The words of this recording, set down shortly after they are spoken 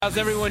How's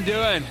everyone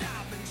doing?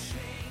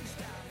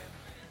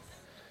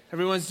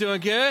 Everyone's doing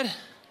good?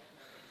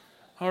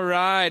 All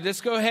right,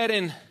 let's go ahead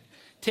and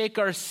take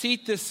our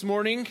seat this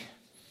morning.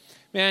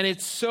 Man,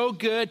 it's so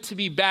good to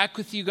be back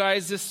with you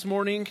guys this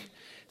morning.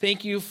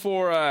 Thank you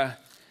for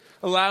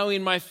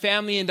allowing my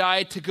family and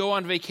I to go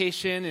on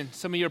vacation. And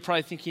some of you are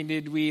probably thinking,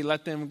 did we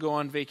let them go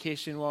on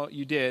vacation? Well,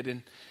 you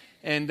did.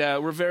 And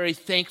we're very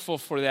thankful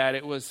for that.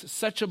 It was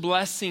such a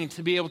blessing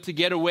to be able to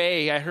get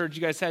away. I heard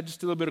you guys had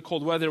just a little bit of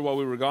cold weather while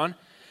we were gone.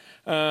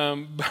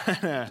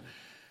 But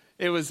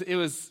it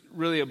was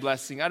really a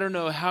blessing. I don't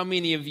know how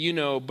many of you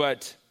know,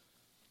 but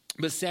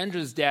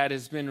Sandra's dad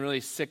has been really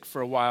sick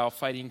for a while,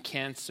 fighting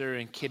cancer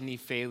and kidney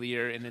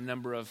failure and a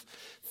number of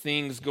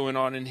things going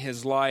on in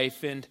his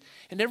life. And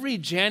every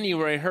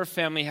January, her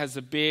family has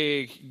a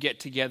big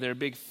get-together, a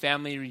big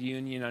family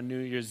reunion on New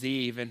Year's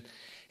Eve.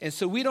 And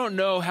so we don't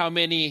know how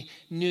many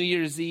New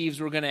Year's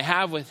Eves we're going to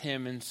have with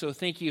him. And so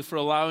thank you for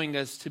allowing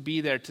us to be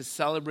there to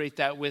celebrate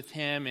that with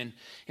him and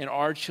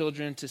our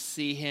children to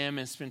see him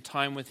and spend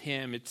time with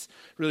him. It's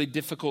really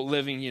difficult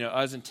living,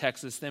 us in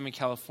Texas, them in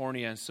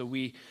California. And so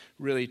we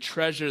really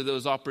treasure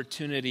those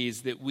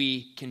opportunities that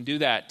we can do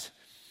that.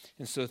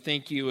 And so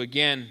thank you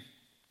again.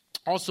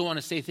 Also want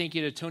to say thank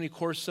you to Tony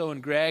Corso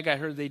and Greg. I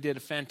heard they did a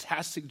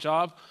fantastic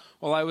job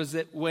while I was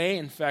away.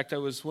 In fact, I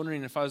was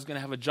wondering if I was going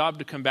to have a job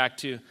to come back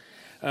to.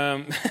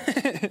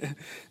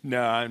 No,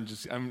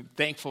 I'm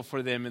thankful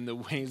for them and the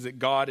ways that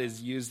God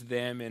has used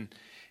them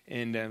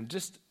and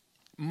just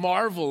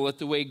marvel at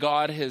the way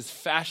God has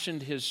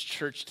fashioned his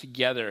church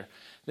together,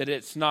 that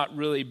it's not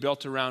really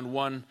built around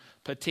one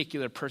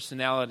particular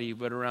personality,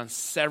 but around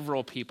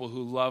several people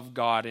who love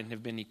God and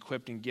have been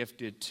equipped and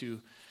gifted to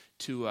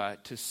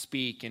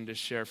speak and to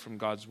share from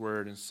God's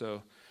word. And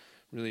so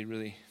really,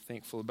 really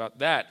thankful about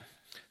that.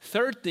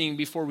 Third thing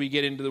before we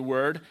get into the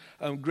word,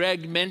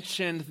 Greg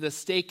mentioned the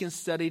Stake and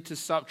Study to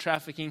Stop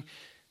Trafficking.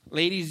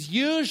 Ladies,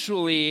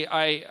 usually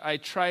I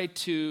try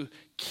to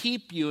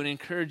keep you and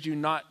encourage you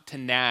not to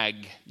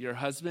nag your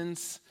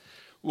husbands.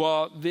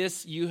 Well,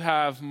 you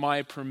have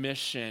my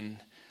permission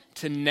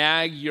to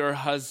nag your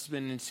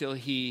husband until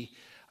he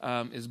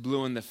is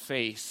blue in the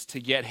face to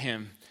get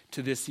him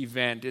to this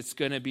event. It's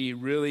going to be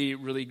really,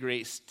 really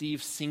great.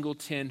 Steve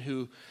Singleton,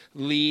 who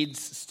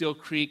leads Still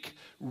Creek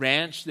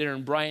Ranch there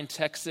in Bryan,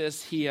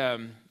 Texas,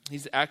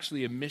 he's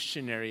actually a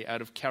missionary out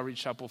of Calvary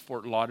Chapel,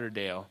 Fort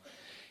Lauderdale.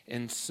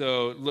 And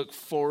so look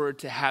forward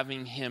to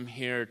having him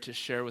here to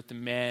share with the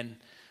men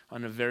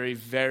on a very,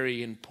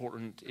 very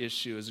important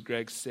issue, as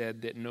Greg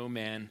said, that no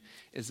man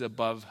is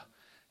above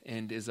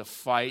and is a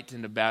fight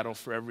and a battle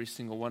for every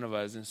single one of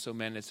us. And so,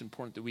 man, it's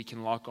important that we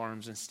can lock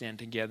arms and stand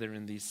together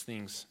in these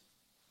things.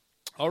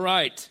 All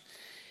right.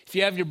 If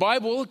you have your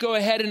Bible, go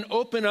ahead and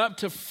open up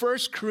to 1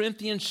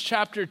 Corinthians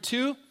chapter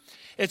 2.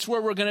 It's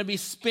where we're going to be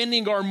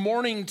spending our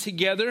morning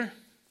together.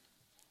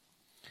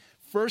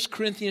 1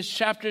 Corinthians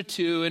chapter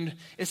 2. And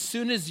as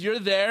soon as you're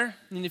there,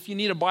 and if you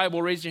need a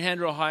Bible, raise your hand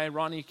real high.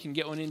 Ronnie can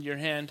get one into your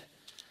hand.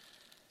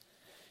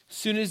 As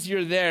soon as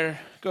you're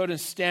there, go ahead and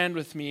stand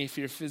with me if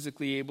you're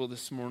physically able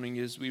this morning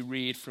as we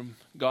read from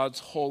God's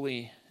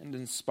holy and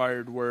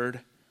inspired word.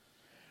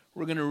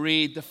 We're going to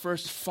read the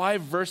first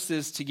 5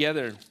 verses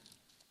together.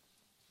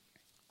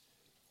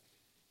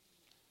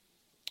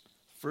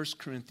 1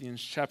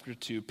 Corinthians chapter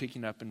 2,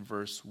 picking up in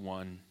verse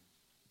 1.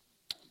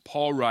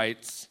 Paul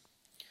writes,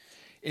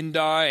 "And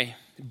I,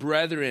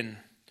 brethren,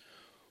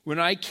 when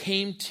I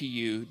came to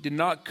you, did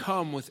not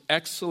come with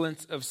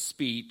excellence of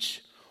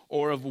speech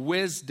or of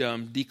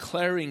wisdom,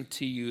 declaring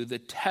to you the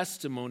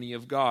testimony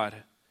of God.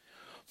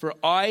 For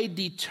I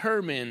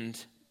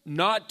determined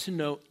not to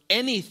know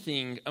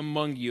anything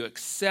among you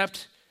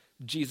except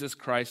Jesus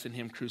Christ and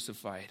him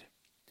crucified.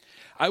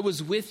 I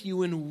was with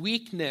you in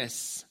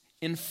weakness,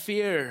 in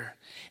fear,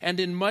 and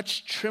in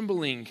much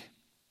trembling.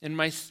 And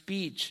my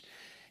speech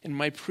and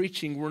my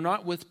preaching were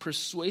not with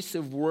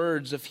persuasive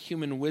words of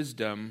human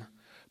wisdom,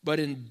 but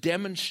in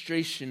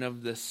demonstration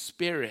of the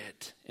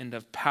Spirit and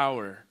of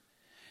power,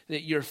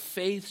 that your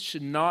faith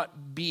should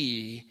not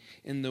be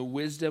in the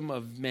wisdom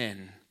of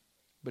men,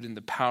 but in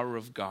the power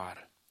of God."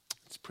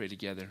 Let's pray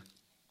together.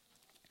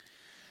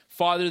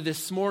 Father,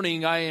 this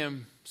morning I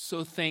am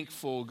so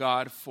thankful,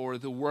 God, for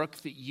the work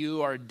that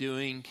you are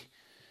doing,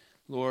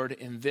 Lord,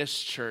 in this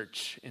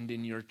church and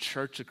in your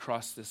church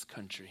across this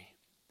country.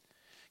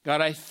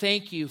 God, I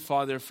thank you,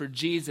 Father, for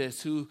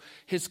Jesus, who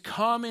has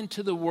come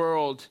into the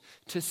world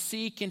to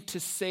seek and to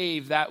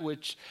save that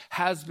which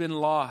has been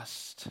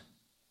lost.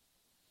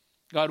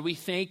 God, we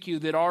thank you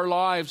that our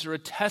lives are a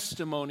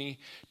testimony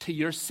to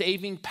your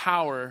saving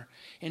power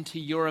and to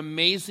your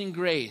amazing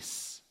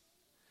grace.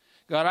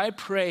 God, I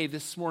pray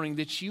this morning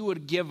that you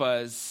would give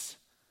us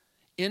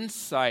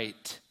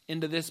insight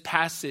into this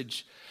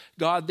passage,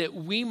 God, that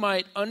we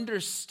might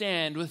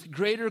understand with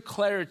greater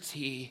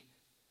clarity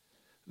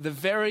the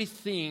very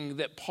thing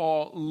that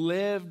Paul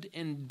lived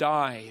and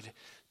died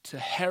to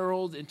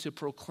herald and to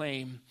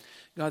proclaim.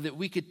 God, that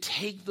we could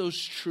take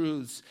those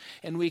truths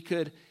and we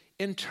could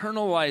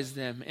internalize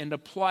them and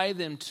apply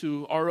them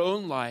to our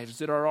own lives,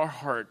 that our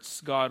hearts,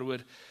 God,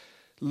 would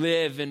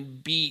live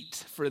and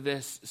beat for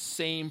this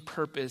same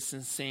purpose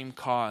and same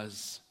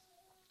cause.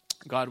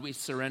 God, we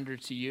surrender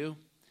to you.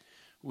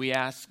 We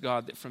ask,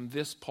 God, that from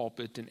this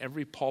pulpit and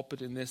every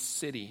pulpit in this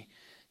city,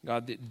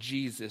 God, that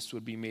Jesus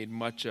would be made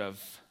much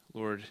of,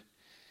 Lord,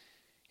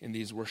 in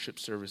these worship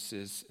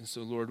services. And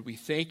so, Lord, we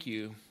thank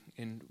you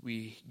and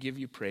we give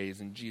you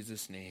praise in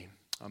Jesus' name.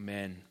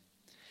 Amen.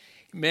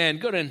 Amen.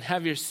 Go ahead and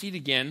have your seat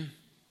again.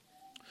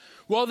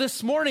 Well,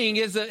 this morning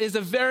is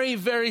a very,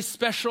 very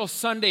special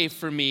Sunday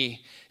for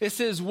me. This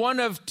is one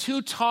of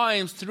 2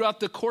 times throughout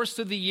the course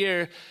of the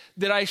year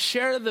that I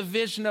share the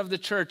vision of the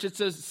church.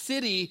 It's a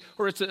city,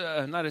 or it's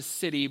not a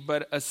city,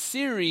 but a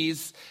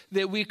series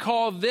that we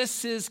call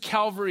This is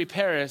Calvary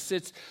Paris.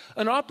 It's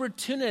an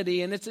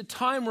opportunity and it's a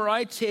time where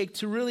I take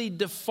to really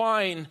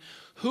define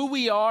who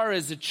we are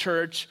as a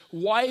church,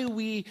 why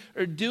we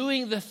are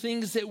doing the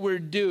things that we're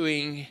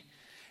doing,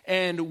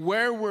 and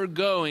where we're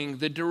going,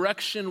 the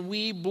direction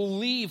we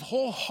believe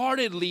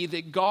wholeheartedly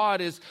that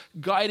God is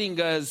guiding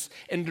us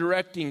and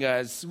directing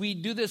us. We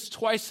do this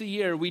twice a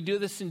year. We do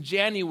this in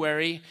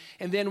January,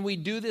 and then we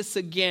do this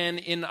again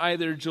in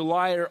either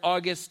July or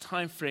August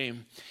timeframe.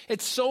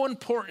 It's so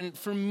important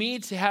for me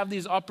to have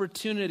these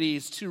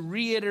opportunities to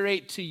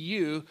reiterate to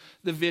you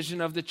the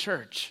vision of the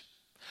church.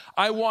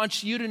 I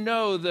want you to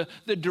know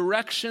the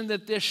direction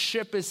that this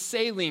ship is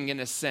sailing, in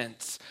a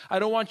sense. I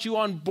don't want you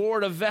on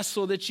board a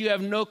vessel that you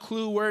have no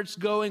clue where it's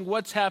going,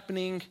 what's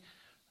happening,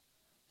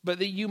 but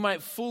that you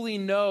might fully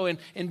know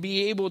and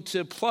be able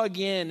to plug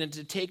in and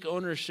to take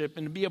ownership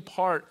and to be a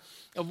part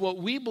of what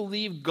we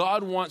believe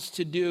God wants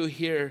to do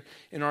here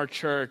in our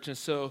church. And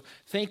so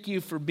thank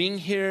you for being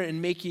here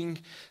and making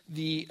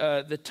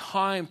the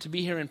time to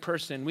be here in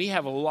person. We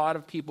have a lot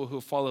of people who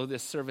follow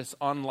this service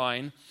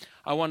online.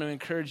 I want to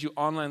encourage you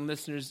online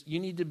listeners, you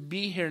need to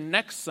be here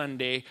next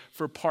Sunday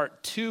for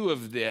part 2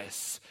 of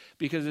this,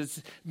 because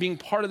it's being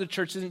part of the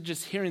church isn't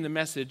just hearing the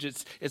message,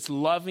 it's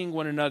loving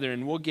one another,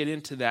 and we'll get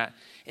into that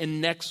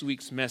in next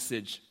week's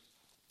message.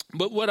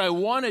 But what I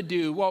want to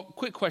do, well,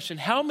 quick question,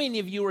 how many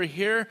of you were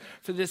here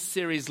for this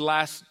series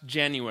last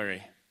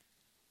January?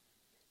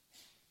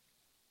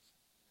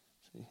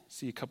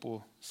 See a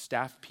couple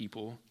staff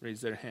people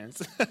raise their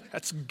hands.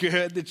 That's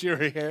good that you're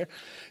here.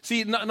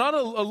 See, not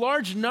a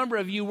large number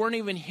of you weren't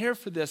even here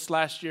for this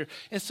last year.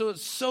 And so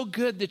it's so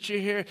good that you're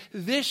here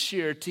this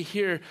year to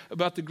hear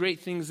about the great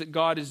things that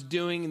God is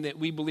doing and that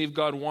we believe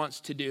God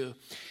wants to do.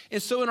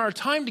 And so in our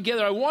time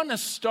together, I want to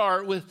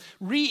start with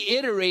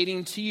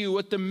reiterating to you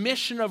what the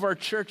mission of our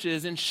church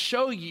is and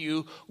show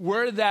you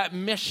where that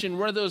mission,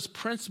 where those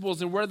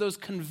principles and where those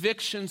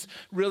convictions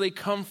really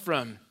come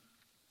from.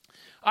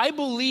 I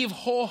believe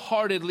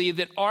wholeheartedly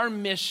that our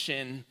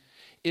mission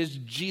is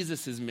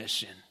Jesus'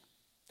 mission.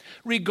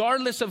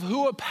 Regardless of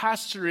who a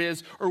pastor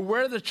is or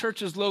where the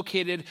church is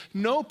located,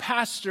 no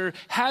pastor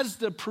has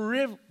the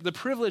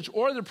privilege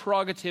or the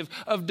prerogative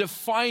of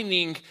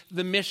defining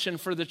the mission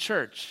for the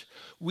church.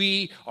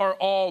 We are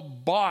all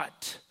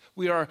bought.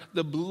 We are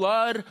the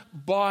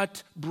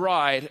blood-bought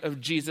bride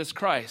of Jesus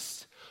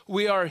Christ.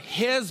 We are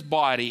his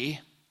body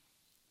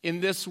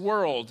in this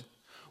world.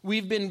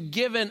 We've been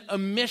given a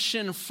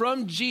mission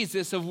from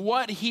Jesus of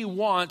what he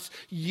wants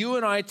you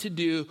and I to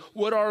do,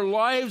 what our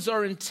lives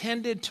are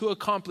intended to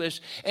accomplish.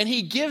 And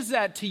he gives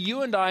that to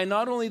you and I,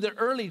 not only the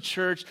early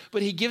church,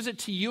 but he gives it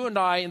to you and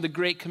I in the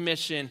Great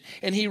Commission.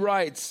 And he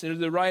writes, and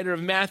the writer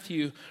of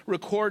Matthew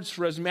records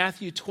for us,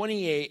 Matthew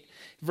 28,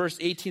 verse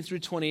 18 through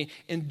 20,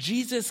 and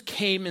Jesus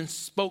came and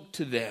spoke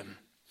to them,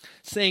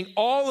 saying,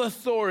 all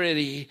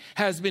authority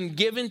has been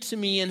given to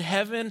me in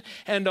heaven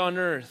and on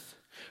earth.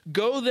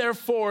 Go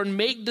therefore and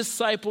make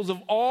disciples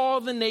of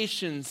all the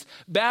nations,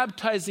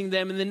 baptizing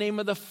them in the name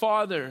of the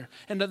Father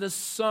and of the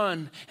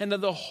Son and of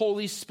the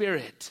Holy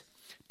Spirit,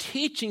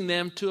 teaching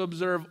them to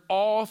observe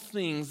all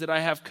things that I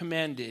have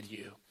commanded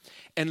you.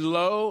 And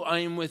lo, I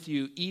am with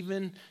you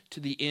even to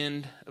the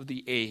end of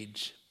the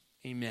age.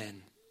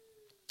 Amen.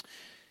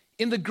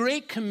 In the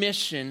Great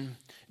Commission,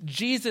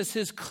 Jesus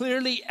has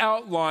clearly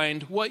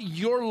outlined what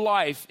your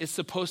life is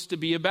supposed to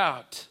be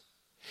about.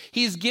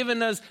 He's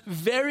given us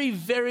very,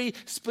 very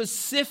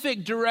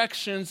specific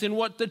directions in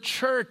what the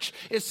church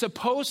is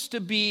supposed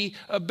to be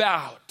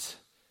about.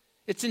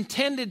 It's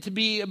intended to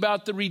be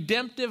about the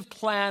redemptive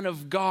plan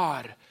of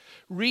God,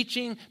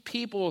 reaching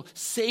people,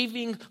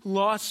 saving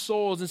lost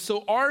souls. And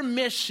so our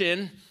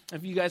mission,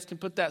 if you guys can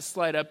put that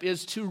slide up,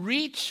 is to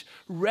reach,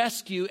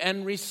 rescue,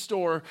 and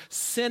restore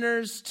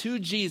sinners to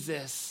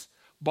Jesus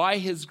by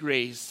his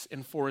grace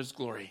and for his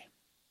glory.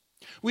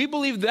 We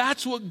believe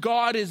that's what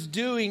God is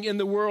doing in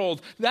the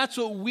world. That's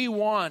what we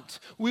want.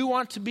 We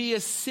want to be a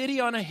city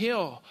on a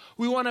hill.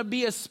 We want to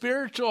be a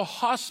spiritual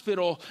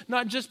hospital,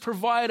 not just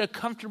provide a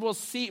comfortable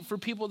seat for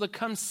people to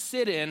come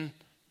sit in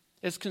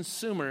as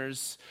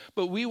consumers,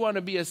 but we want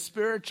to be a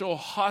spiritual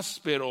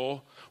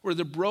hospital where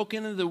the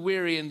broken and the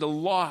weary and the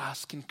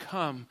lost can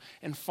come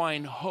and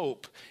find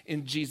hope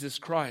in Jesus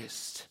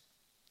Christ.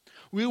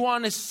 We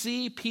want to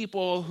see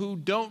people who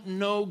don't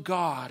know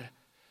God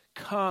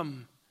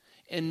come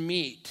and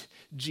meet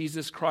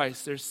Jesus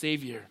Christ, their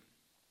Savior.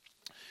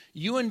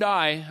 You and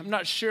I'm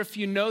not sure if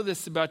you know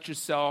this about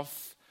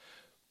yourself,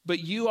 but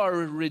you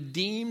are a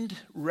redeemed,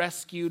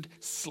 rescued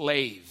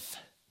slave.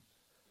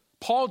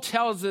 Paul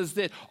tells us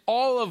that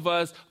all of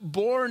us,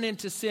 born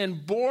into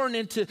sin, born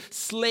into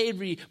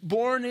slavery,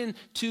 born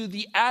into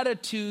the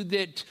attitude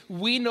that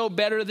we know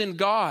better than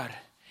God.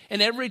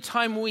 And every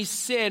time we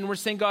sin, we're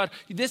saying, God,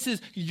 this is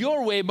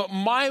your way, but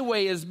my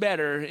way is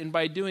better. And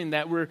by doing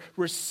that,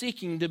 we're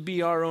seeking to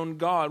be our own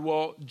God.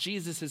 Well,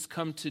 Jesus has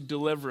come to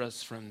deliver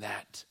us from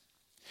that.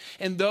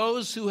 And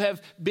those who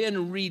have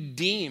been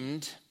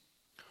redeemed,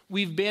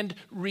 we've been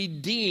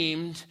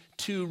redeemed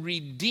to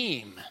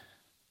redeem.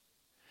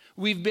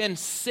 We've been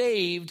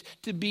saved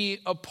to be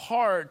a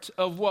part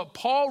of what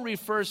Paul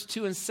refers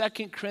to in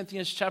 2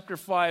 Corinthians chapter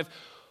 5.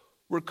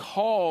 We're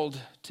called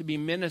to be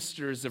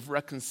ministers of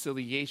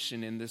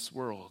reconciliation in this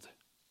world.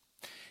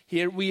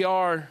 Here we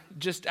are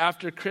just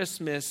after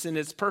Christmas, and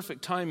it's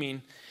perfect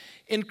timing.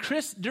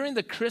 During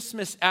the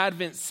Christmas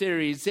Advent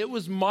series, it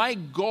was my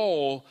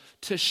goal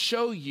to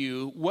show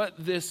you what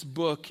this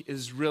book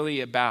is really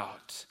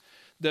about.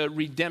 The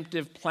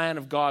redemptive plan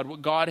of God,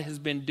 what God has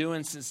been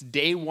doing since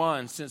day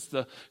one, since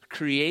the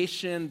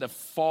creation, the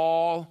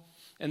fall,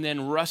 and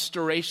then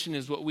restoration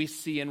is what we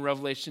see in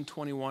Revelation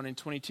 21 and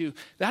 22.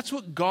 That's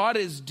what God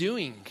is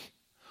doing.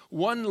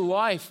 One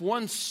life,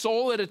 one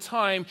soul at a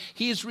time.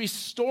 He's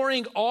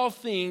restoring all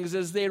things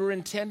as they were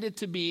intended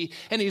to be.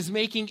 And he's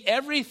making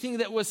everything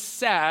that was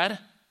sad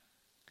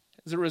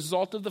as a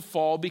result of the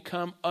fall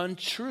become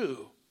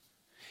untrue.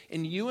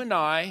 And you and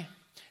I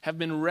have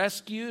been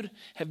rescued,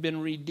 have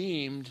been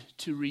redeemed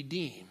to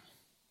redeem.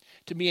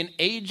 To be an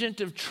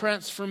agent of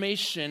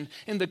transformation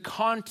in the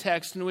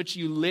context in which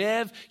you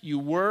live, you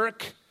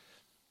work,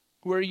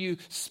 where you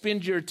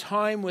spend your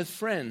time with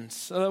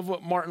friends. I love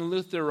what Martin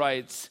Luther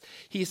writes.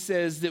 He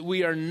says that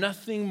we are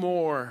nothing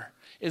more.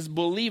 As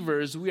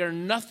believers, we are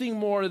nothing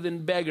more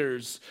than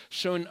beggars,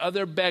 showing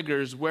other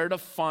beggars where to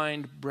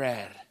find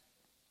bread.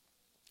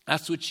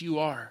 That's what you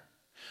are.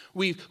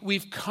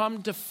 We've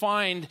come to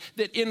find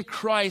that in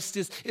Christ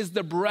is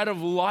the bread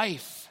of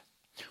life.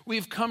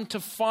 We've come to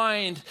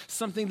find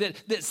something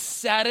that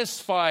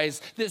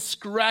satisfies, that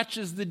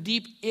scratches the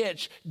deep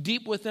itch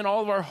deep within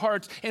all of our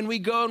hearts. And we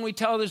go and we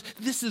tell others,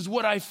 this is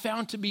what I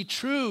found to be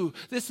true.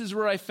 This is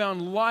where I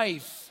found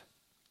life.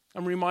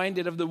 I'm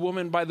reminded of the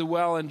woman by the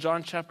well in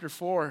John chapter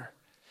 4.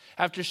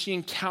 After she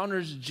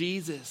encounters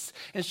Jesus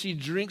and she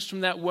drinks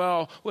from that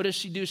well, what does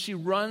she do? She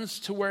runs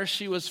to where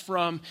she was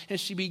from and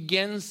she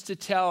begins to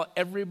tell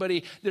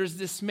everybody, there's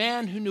this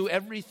man who knew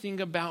everything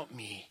about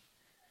me.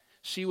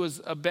 She was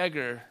a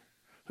beggar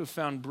who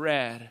found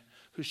bread,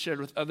 who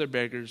shared with other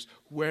beggars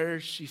where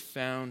she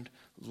found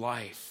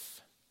life.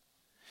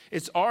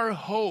 It's our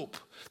hope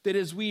that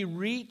as we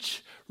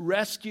reach,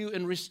 rescue,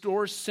 and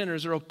restore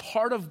sinners, or a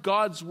part of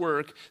God's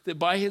work, that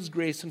by his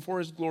grace and for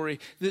his glory,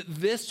 that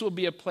this will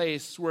be a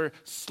place where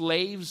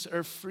slaves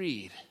are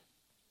freed,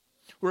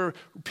 where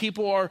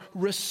people are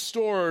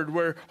restored,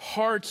 where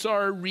hearts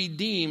are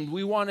redeemed.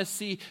 We want to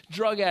see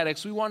drug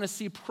addicts. We want to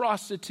see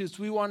prostitutes.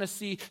 We want to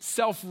see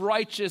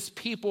self-righteous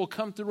people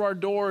come through our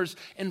doors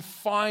and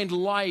find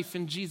life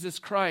in Jesus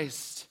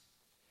Christ.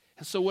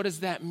 And so what does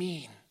that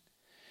mean?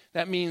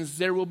 That means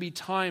there will be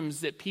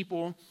times that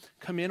people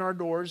come in our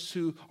doors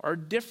who are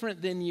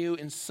different than you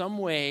in some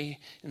way,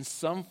 in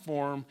some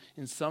form,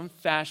 in some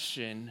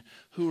fashion,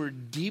 who are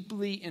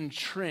deeply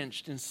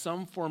entrenched in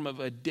some form of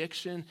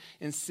addiction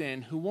and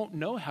sin, who won't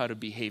know how to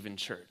behave in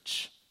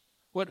church.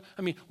 What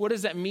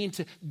does that mean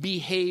to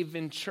behave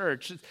in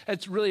church?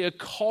 It's really a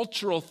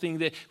cultural thing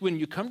that when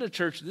you come to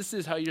church, this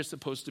is how you're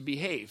supposed to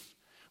behave.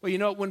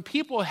 Well, when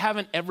people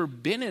haven't ever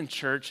been in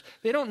church,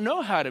 they don't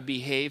know how to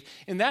behave.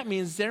 And that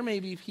means there may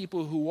be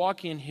people who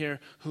walk in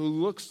here who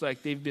looks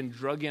like they've been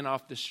drug in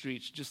off the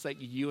streets, just like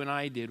you and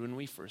I did when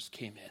we first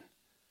came in.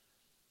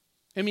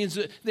 It means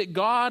that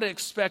God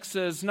expects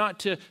us not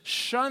to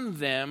shun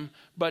them,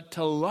 but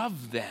to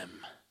love them.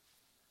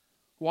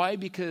 Why?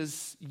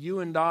 Because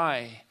you and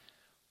I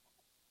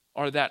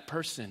are that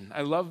person.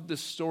 I love the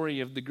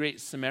story of the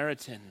Great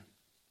Samaritan.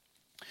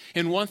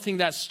 And one thing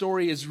that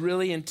story is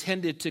really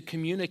intended to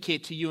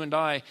communicate to you and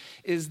I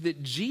is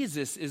that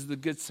Jesus is the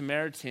Good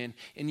Samaritan,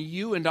 and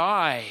you and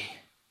I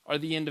are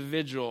the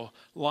individual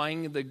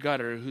lying in the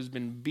gutter who's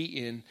been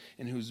beaten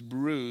and who's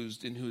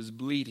bruised and who's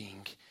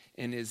bleeding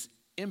and is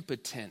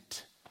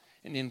impotent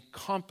and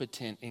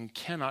incompetent and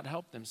cannot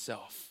help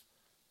themselves.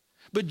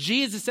 But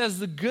Jesus, as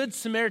the Good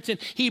Samaritan,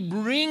 he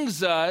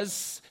brings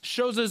us,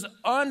 shows us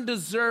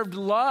undeserved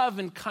love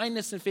and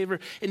kindness and favor,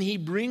 and he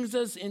brings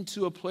us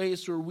into a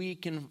place where we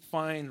can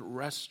find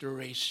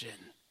restoration.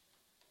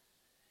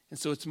 And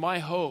so it's my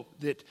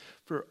hope that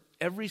for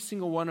every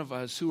single one of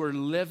us who are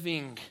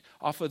living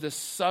off of the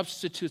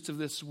substitutes of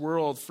this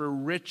world for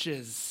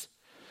riches,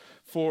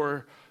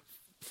 for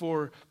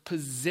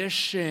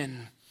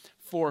position,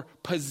 for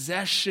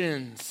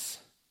possessions,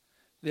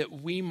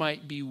 that we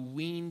might be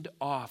weaned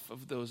off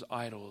of those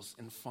idols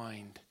and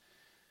find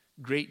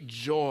great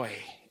joy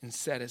and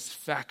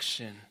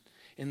satisfaction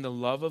in the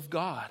love of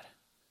God.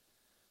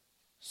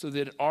 so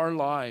that our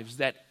lives,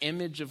 that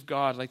image of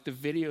God, like the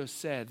video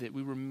said, that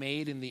we were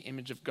made in the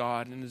image of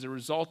God. And as a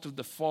result of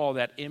the fall,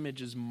 that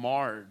image is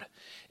marred.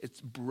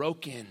 It's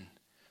broken,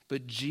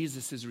 but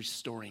Jesus is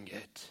restoring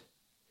it.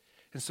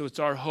 And so it's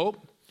our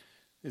hope,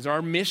 is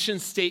our mission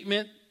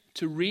statement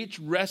to reach,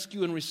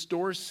 rescue, and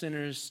restore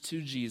sinners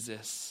to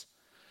Jesus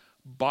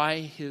by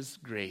his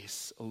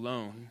grace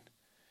alone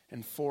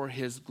and for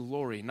his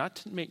glory. Not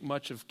to make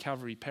much of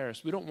Calvary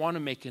Paris. We don't want to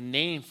make a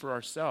name for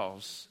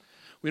ourselves.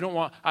 I don't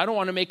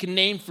want to make a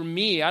name for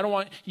me. I don't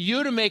want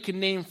you to make a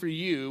name for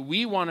you.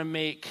 We want to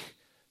make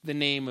the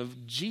name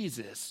of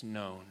Jesus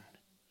known.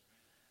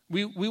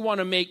 We want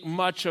to make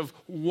much of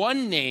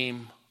one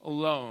name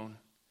alone.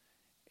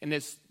 And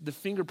it's the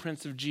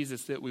fingerprints of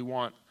Jesus that we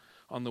want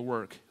on the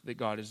work that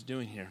God is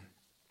doing here.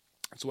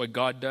 That's what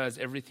God does.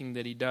 Everything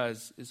that he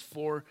does is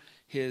for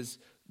his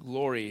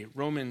glory.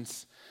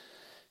 Romans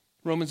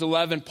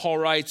 11, Paul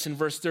writes in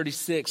verse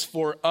 36,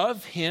 "For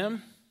of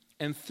him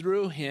and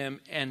through him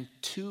and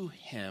to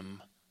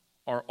him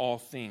are all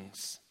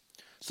things."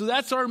 So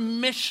that's our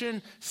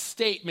mission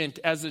statement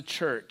as a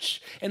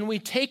church. And we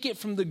take it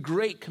from the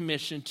Great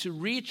Commission to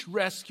reach,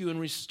 rescue,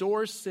 and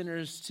restore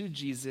sinners to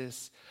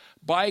Jesus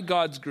by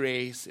God's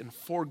grace and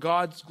for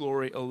God's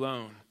glory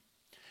alone.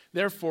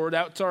 Therefore,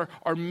 that's our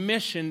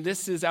mission.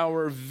 This is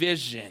our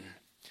vision.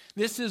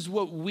 This is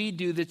what we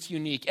do that's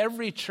unique.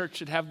 Every church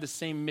should have the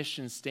same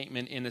mission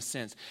statement in a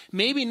sense.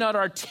 Maybe not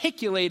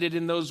articulated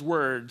in those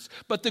words,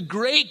 but the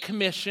Great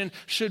Commission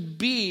should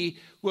be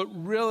what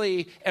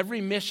really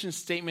every mission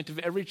statement of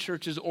every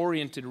church is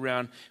oriented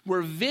around,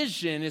 where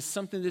vision is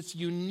something that's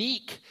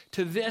unique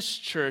to this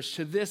church,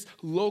 to this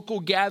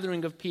local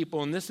gathering of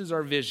people, and this is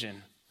our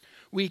vision.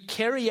 We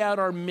carry out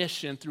our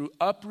mission through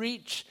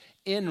upreach,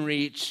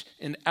 inreach,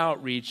 and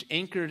outreach,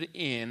 anchored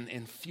in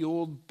and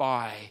fueled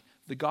by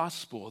the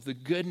gospel, the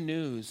good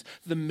news,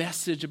 the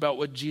message about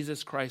what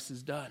Jesus Christ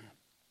has done.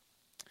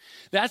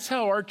 That's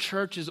how our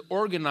church is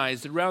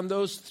organized around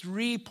those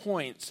 3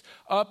 points: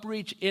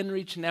 upreach,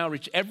 inreach, and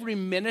outreach. Every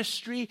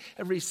ministry,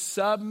 every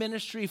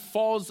sub-ministry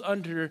falls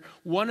under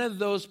one of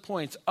those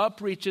points.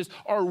 Upreach is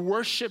our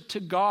worship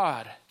to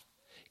God.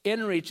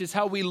 Inreach is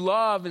how we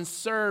love and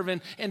serve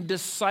and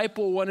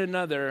disciple one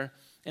another.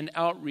 And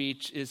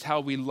outreach is how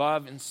we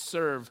love and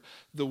serve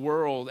the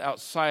world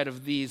outside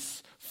of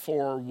these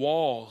 4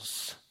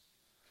 walls.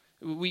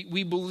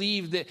 We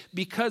believe that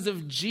because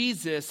of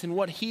Jesus and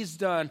what he's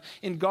done,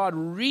 in God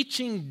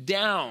reaching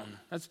down,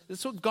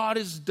 that's what God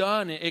has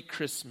done at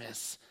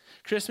Christmas.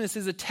 Christmas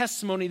is a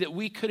testimony that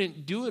we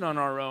couldn't do it on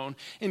our own,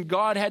 and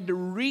God had to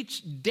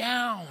reach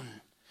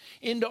down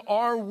into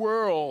our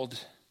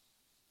world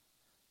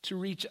to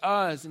reach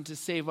us and to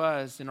save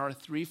us. And our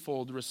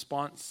threefold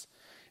response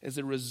as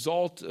a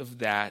result of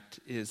that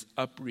is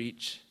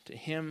upreach to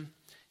him,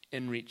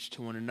 inreach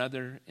to one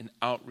another, and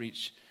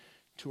outreach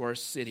to our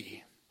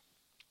city.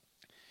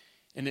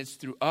 And it's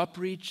through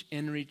upreach,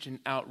 inreach, and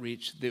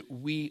outreach that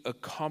we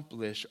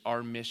accomplish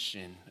our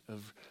mission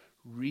of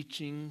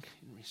reaching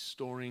and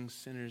restoring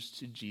sinners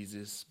to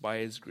Jesus by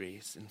his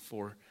grace and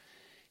for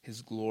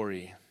his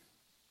glory.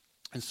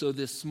 And so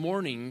this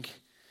morning,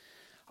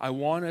 I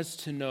want us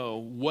to know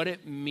what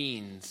it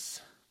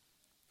means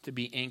to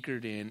be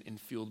anchored in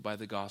and fueled by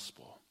the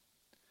gospel.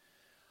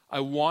 I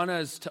want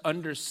us to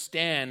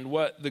understand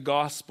what the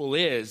gospel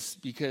is,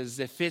 because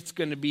if it's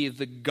going to be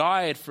the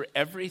guide for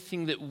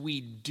everything that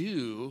we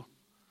do,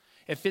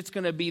 if it's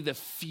going to be the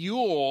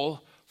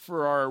fuel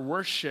for our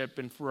worship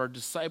and for our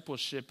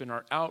discipleship and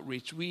our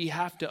outreach, we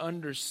have to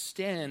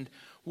understand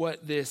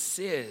what this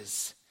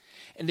is.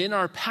 And in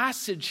our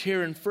passage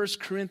here in 1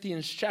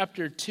 Corinthians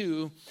chapter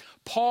 2,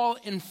 Paul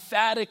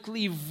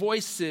emphatically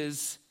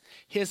voices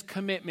his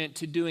commitment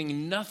to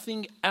doing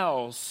nothing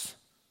else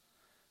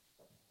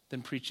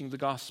than preaching the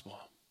gospel.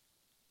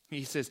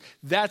 He says,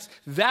 that's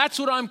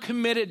what I'm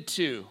committed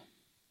to.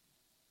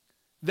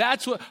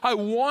 That's what I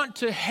want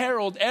to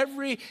herald.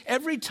 Every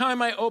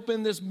time I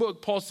open this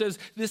book, Paul says,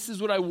 this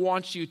is what I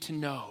want you to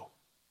know.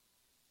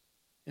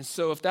 And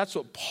so if that's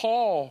what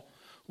Paul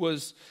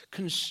was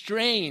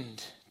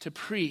constrained to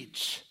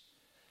preach,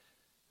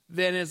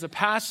 then as a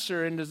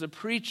pastor and as a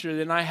preacher,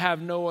 then I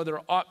have no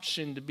other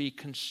option to be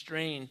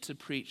constrained to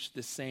preach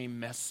the same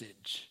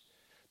message,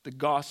 the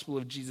gospel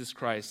of Jesus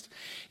Christ.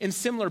 In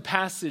similar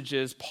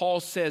passages,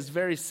 Paul says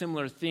very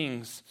similar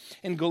things.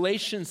 In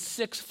Galatians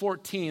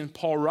 6:14,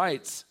 Paul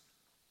writes,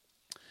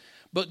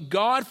 "But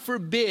God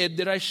forbid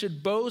that I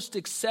should boast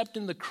except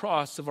in the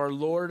cross of our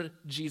Lord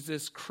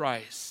Jesus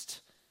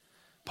Christ."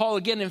 Paul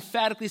again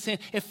emphatically saying,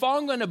 if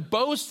I'm going to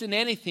boast in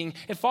anything,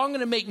 if I'm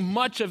going to make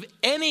much of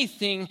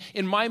anything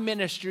in my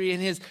ministry, in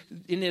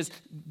his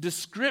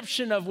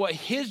description of what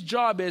his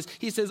job is,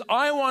 he says,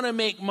 I want to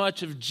make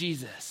much of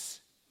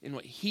Jesus in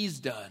what he's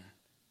done.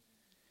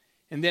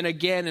 And then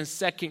again in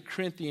 2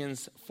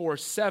 Corinthians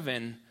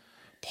 4:7,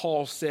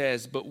 Paul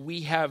says, "But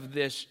we have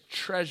this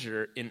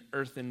treasure in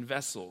earthen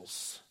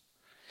vessels,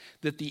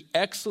 that the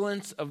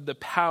excellence of the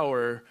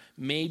power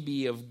may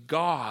be of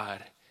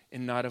God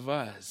and not of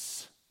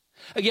us."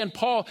 Again,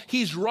 Paul,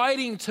 he's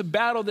writing to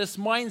battle this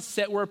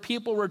mindset where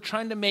people were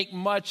trying to make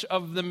much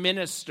of the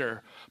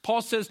minister.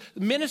 Paul says,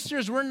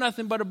 ministers were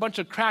nothing but a bunch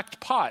of cracked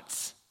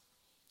pots.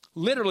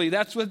 Literally,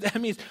 that's what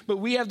that means. But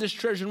we have this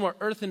treasure in what?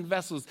 Earthen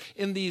vessels.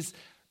 In these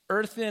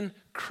earthen,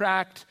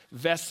 cracked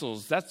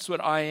vessels. That's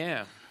what I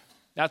am.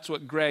 That's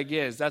what Greg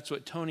is. That's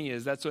what Tony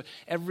is. That's what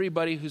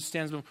everybody who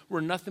stands with.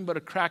 We're nothing but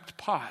a cracked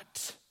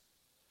pot.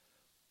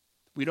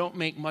 We don't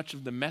make much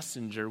of the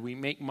messenger. We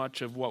make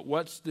much of what?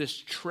 What's this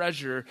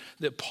treasure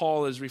that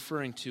Paul is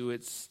referring to?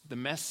 It's the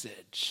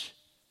message.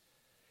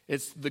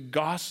 It's the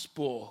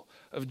gospel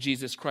of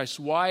Jesus Christ.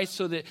 Why?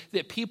 So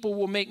that people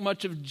will make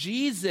much of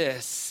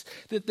Jesus.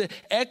 That the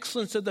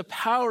excellence of the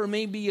power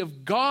may be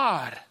of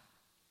God.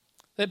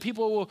 That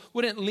people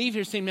wouldn't leave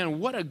here saying, man,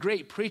 what a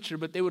great preacher.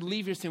 But they would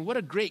leave here saying, what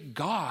a great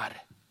God.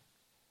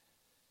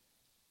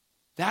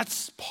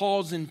 That's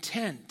Paul's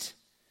intent.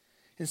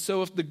 And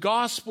so if the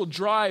gospel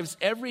drives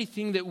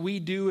everything that we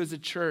do as a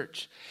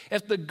church,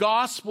 if the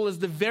gospel is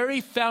the very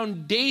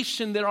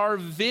foundation that our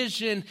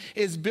vision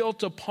is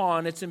built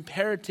upon, it's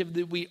imperative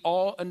that we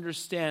all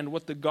understand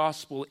what the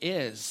gospel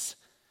is.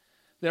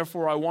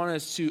 Therefore, I want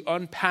us to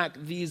unpack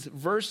these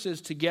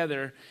verses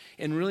together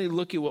and really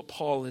look at what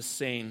Paul is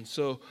saying.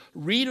 So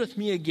read with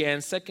me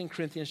again, 2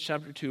 Corinthians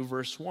chapter 2,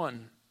 verse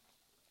 1.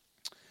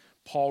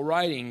 Paul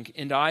writing,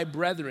 "And I,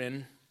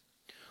 brethren,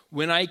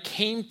 when I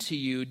came to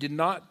you, did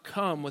not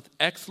come with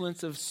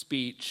excellence of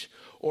speech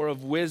or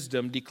of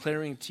wisdom,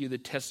 declaring to you the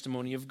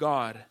testimony of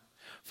God.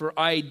 For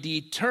I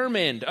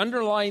determined,"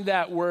 underline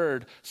that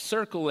word,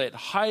 circle it,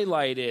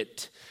 highlight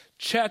it,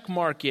 check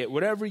mark it,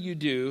 whatever you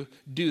do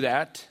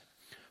that.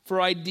 "For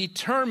I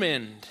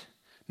determined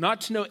not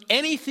to know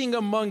anything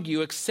among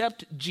you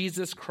except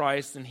Jesus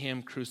Christ and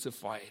him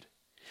crucified.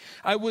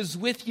 I was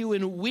with you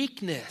in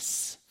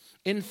weakness,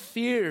 in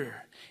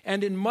fear,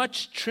 and in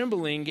much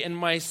trembling, and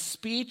my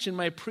speech and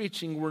my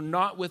preaching were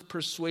not with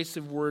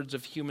persuasive words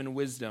of human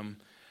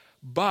wisdom,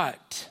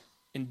 but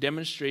in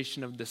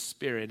demonstration of the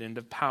Spirit and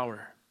of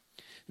power,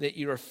 that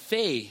your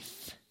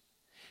faith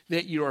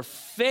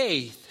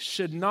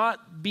should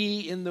not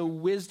be in the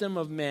wisdom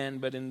of men,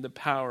 but in the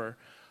power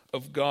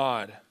of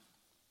God."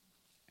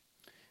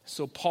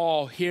 So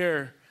Paul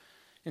here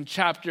in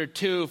chapter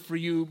 2, for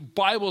you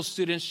Bible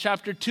students,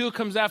 chapter 2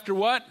 comes after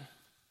what?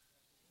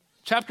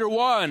 Chapter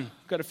 1.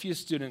 Got a few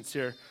students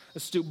here,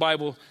 astute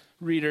Bible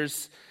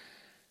readers.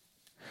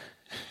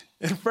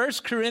 In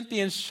 1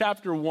 Corinthians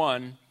chapter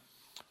 1,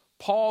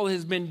 Paul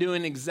has been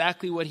doing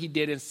exactly what he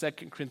did in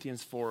 2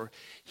 Corinthians 4.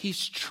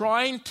 He's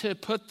trying to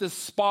put the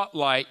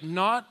spotlight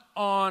not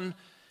on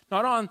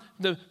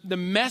the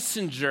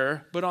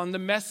messenger, but on the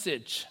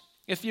message.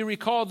 If you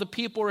recall, the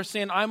people were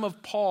saying, I'm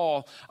of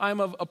Paul, I'm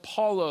of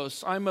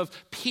Apollos, I'm of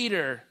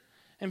Peter.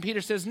 And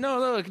Peter says, no,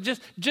 look,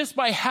 just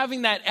by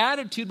having that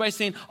attitude, by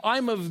saying,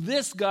 I'm of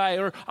this guy,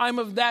 or I'm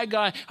of that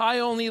guy, I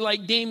only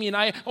like Damien,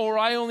 or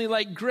I only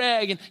like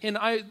Greg,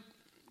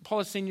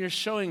 Paul is saying, you're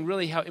showing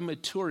really how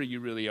immature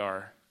you really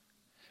are.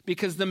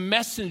 Because the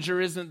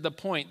messenger isn't the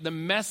point. The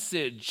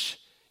message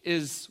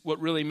is what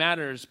really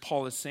matters,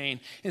 Paul is saying.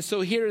 And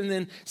so here in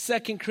then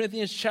 2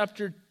 Corinthians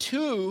chapter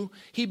 2,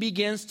 he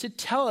begins to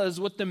tell us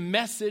what the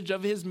message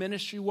of his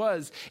ministry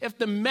was. If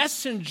the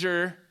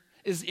messenger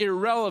is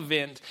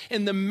irrelevant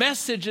and the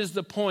message is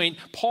the point,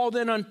 Paul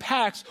then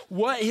unpacks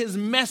what his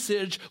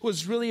message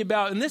was really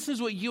about. And this is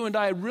what you and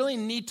I really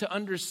need to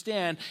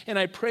understand. And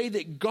I pray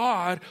that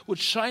God would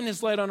shine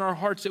his light on our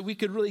hearts that we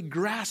could really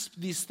grasp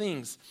these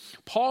things.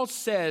 Paul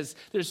says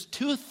there's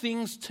two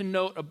things to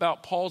note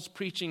about Paul's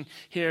preaching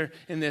here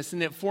in this,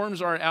 and it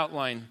forms our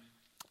outline.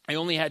 I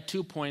only had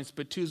 2 points,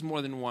 but 2 is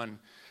more than 1.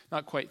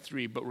 Not quite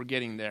 3, but we're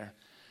getting there.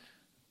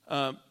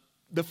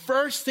 The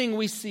first thing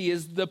we see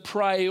is the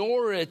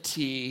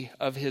priority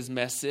of his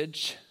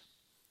message.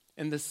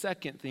 And the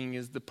second thing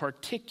is the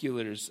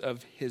particulars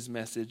of his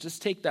message.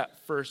 Just take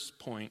that first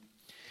point.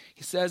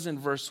 He says in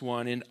verse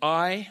 1, "And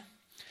I,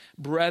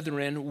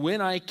 brethren,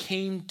 when I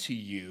came to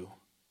you,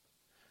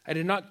 I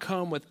did not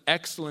come with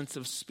excellence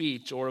of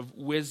speech or of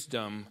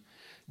wisdom,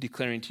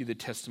 declaring to you the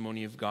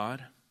testimony of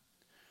God."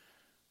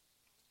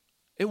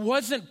 It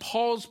wasn't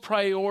Paul's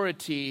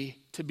priority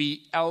to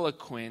be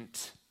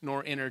eloquent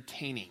nor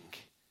entertaining.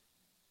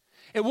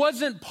 It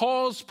wasn't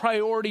Paul's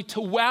priority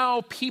to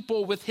wow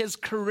people with his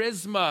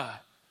charisma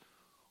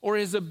or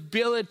his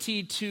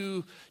ability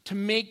to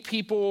make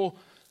people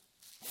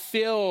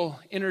feel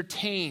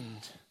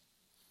entertained.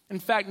 In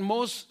fact,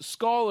 most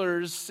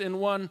scholars and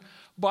one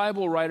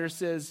Bible writer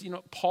says,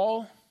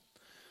 Paul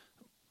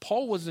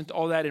wasn't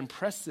all that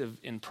impressive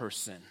in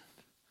person.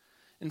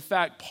 In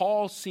fact,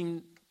 Paul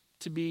seemed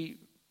to be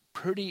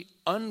pretty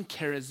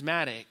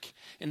uncharismatic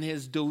in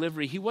his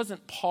delivery. He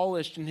wasn't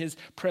polished in his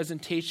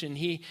presentation.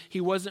 He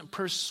wasn't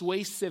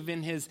persuasive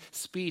in his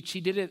speech.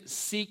 He didn't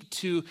seek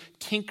to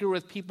tinker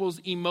with people's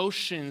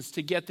emotions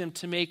to get them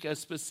to make a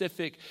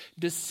specific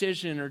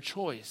decision or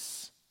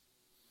choice.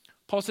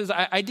 Paul says,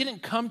 I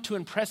didn't come to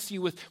impress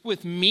you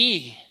with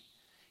me.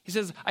 He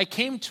says, I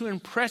came to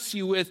impress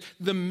you with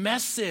the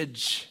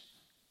message.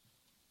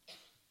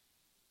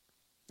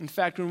 In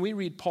fact, when we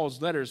read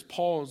Paul's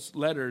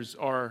letters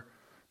are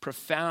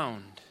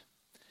profound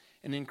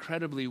and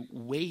incredibly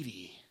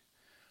weighty.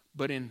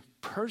 But in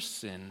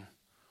person,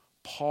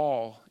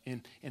 Paul,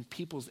 in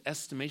people's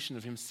estimation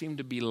of him, seemed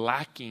to be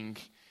lacking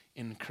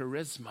in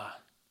charisma.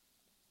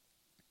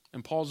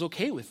 And Paul's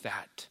okay with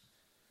that.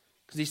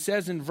 Because he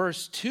says in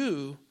verse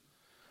 2,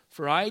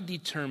 "For I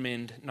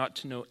determined not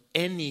to know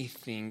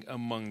anything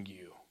among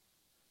you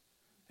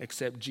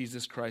except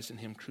Jesus Christ and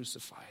him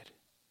crucified."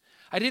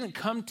 I didn't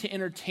come to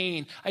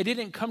entertain. I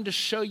didn't come to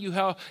show you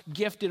how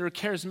gifted or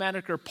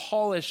charismatic or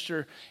polished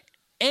or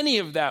any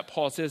of that,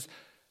 Paul says.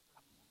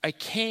 I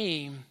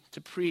came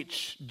to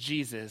preach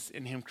Jesus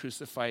and him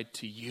crucified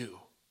to you.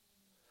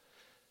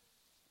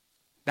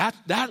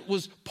 That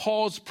was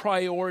Paul's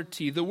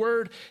priority. The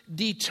word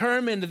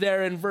determined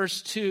there in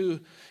verse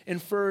 2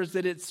 infers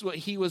that it's what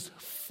he was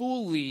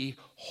fully,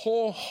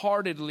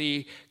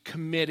 wholeheartedly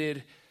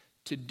committed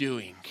to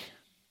doing.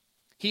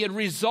 He had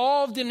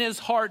resolved in his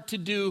heart to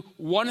do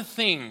one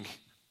thing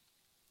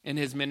in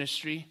his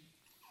ministry.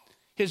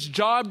 His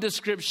job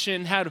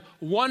description had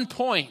one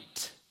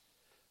point: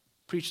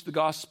 preach the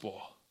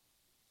gospel.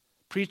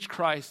 Preach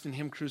Christ and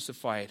him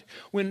crucified.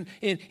 When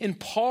in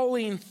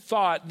Pauline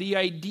thought, the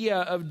idea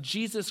of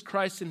Jesus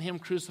Christ and him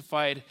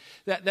crucified,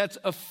 that's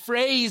a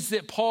phrase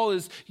that Paul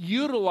is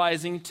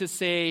utilizing to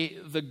say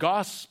the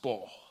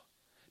gospel.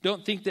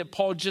 Don't think that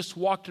Paul just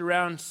walked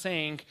around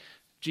saying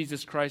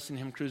Jesus Christ and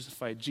him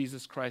crucified,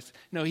 Jesus Christ.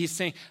 No, he's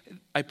saying,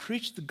 I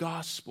preached the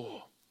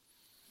gospel.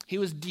 He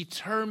was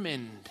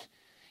determined.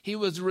 He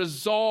was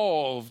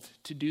resolved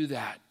to do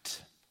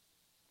that.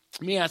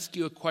 Let me ask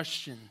you a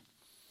question.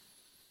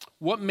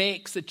 What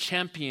makes a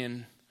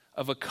champion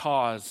of a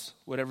cause,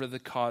 whatever the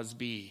cause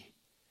be?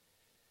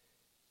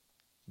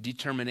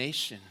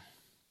 Determination,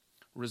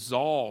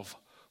 resolve,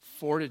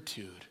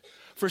 fortitude.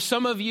 For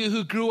some of you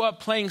who grew up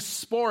playing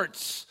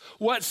sports,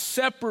 what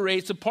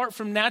separates, apart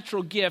from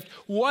natural gift,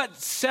 what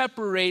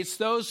separates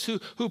those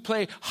who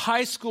play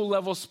high school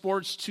level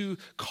sports to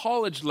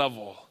college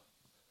level?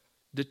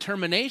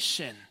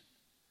 Determination.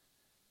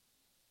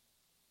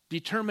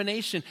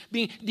 Determination.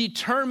 Being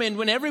determined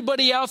when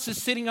everybody else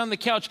is sitting on the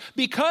couch.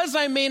 Because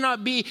I may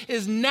not be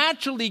as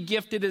naturally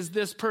gifted as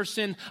this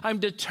person, I'm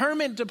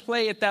determined to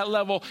play at that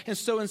level. And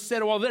so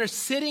instead, while they're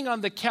sitting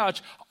on the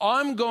couch,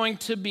 I'm going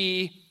to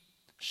be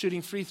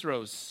shooting free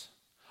throws.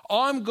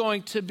 I'm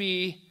going to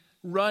be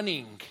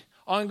running.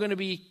 I'm going to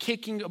be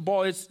kicking a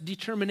ball. It's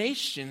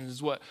determination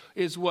is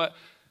what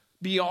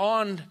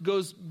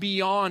goes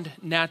beyond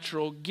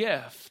natural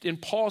gift.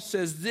 And Paul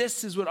says,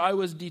 this is what I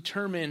was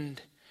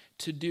determined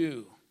to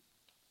do.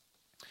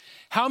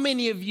 How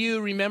many of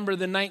you remember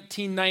the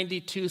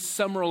 1992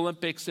 Summer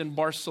Olympics in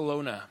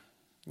Barcelona?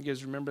 You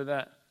guys remember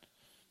that?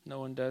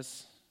 No one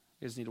does?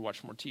 You guys need to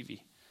watch more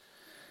TV.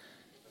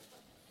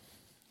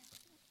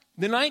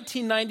 The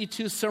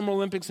 1992 Summer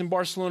Olympics in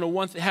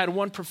Barcelona had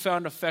one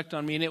profound effect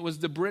on me, and it was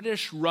the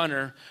British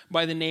runner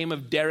by the name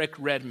of Derek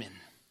Redmond.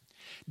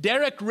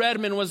 Derek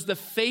Redmond was the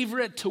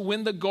favorite to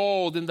win the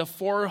gold in the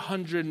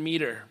 400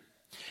 meter.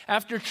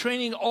 After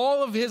training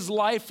all of his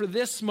life for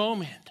this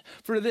moment,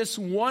 for this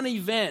one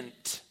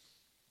event,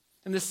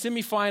 in the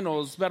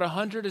semifinals, about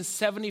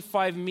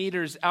 175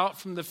 meters out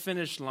from the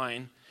finish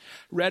line,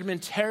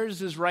 Redmond tears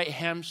his right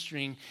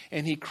hamstring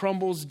and he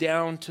crumbles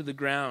down to the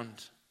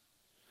ground.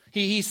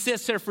 He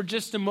sits there for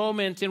just a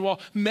moment, and while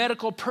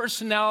medical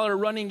personnel are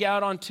running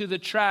out onto the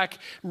track,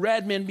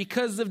 Redmond,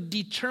 because of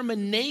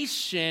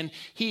determination,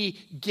 he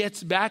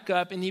gets back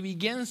up and he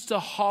begins to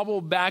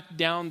hobble back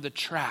down the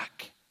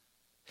track.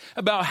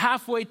 About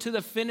halfway to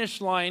the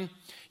finish line,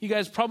 you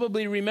guys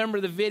probably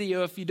remember the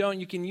video. If you don't,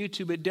 you can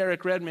YouTube it,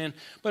 Derek Redmond.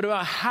 But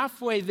about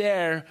halfway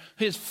there,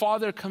 his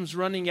father comes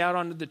running out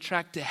onto the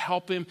track to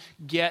help him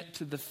get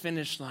to the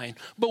finish line.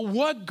 But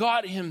what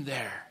got him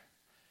there?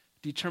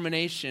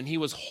 Determination. He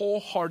was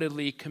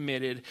wholeheartedly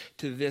committed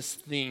to this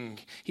thing.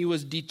 He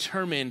was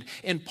determined.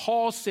 And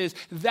Paul says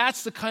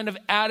that's the kind of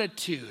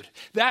attitude,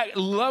 that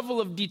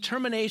level of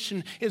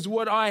determination is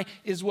what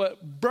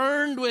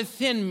burned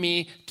within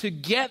me to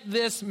get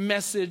this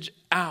message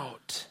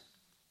out.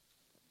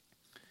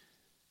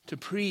 To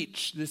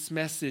preach this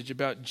message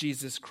about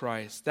Jesus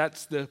Christ.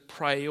 That's the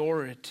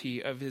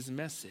priority of his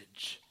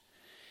message.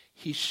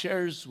 He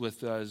shares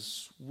with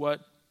us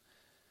what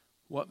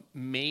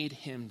made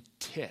him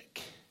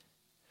tick,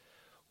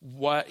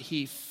 what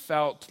he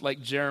felt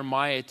like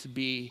Jeremiah to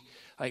be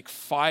like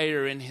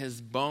fire in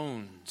his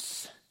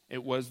bones.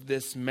 It was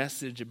this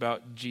message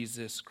about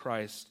Jesus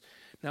Christ.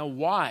 Now,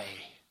 why?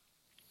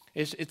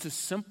 It's a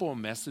simple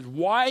message.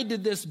 Why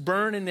did this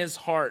burn in his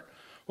heart?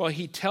 Well,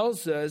 he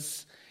tells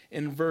us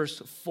in verse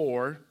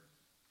 4,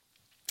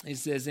 he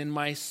says, "In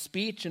my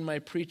speech and my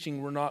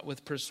preaching were not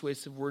with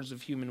persuasive words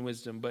of human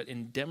wisdom, but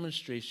in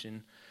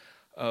demonstration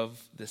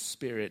of the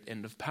Spirit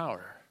and of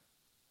power."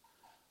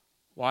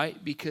 Why?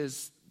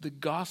 Because the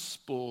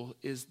gospel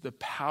is the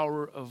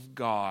power of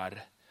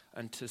God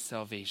unto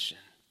salvation.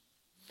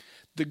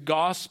 The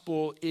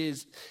gospel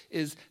is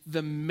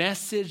the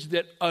message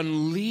that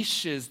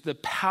unleashes the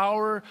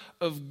power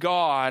of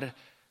God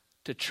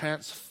to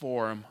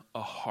transform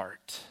a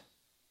heart.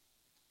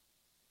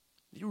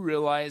 Do you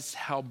realize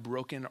how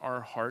broken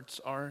our hearts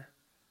are?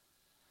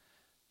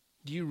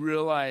 Do you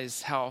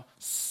realize how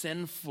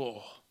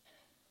sinful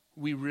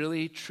we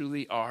really,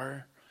 truly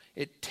are?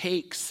 It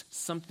takes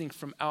something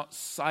from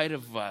outside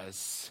of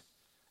us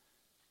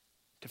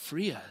to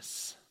free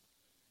us,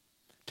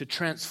 to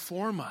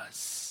transform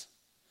us.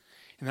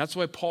 And that's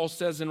why Paul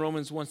says in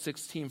Romans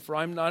 1:16, "For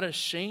I'm not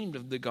ashamed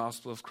of the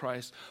gospel of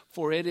Christ,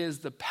 for it is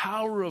the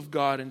power of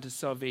God unto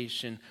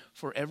salvation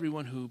for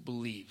everyone who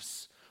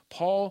believes."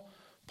 Paul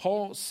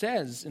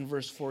says in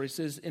verse 4, he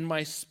says, "In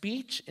my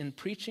speech and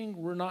preaching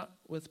were not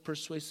with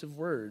persuasive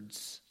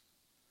words."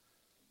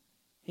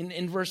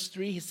 In verse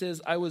 3, he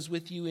says, "I was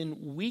with you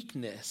in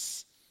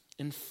weakness,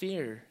 in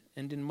fear,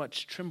 and in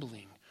much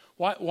trembling."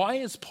 Why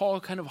is Paul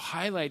kind of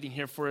highlighting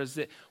here for us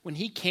that when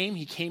he came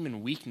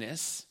in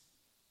weakness,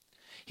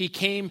 he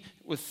came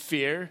with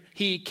fear,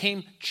 he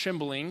came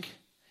trembling,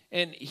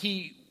 and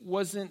he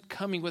wasn't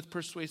coming with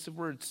persuasive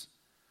words.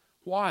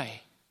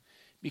 Why?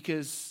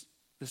 Because,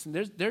 listen,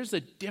 there's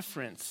a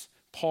difference.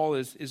 Paul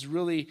is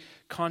really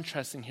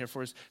contrasting here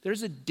for us.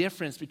 There's a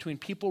difference between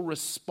people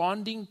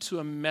responding to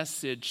a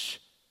message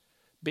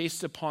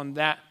based upon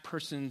that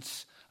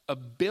person's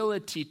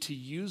ability to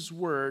use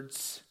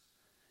words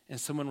and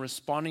someone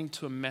responding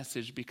to a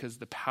message because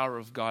the power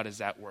of God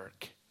is at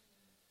work.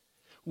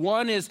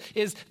 One is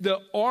the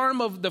arm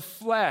of the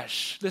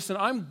flesh. Listen,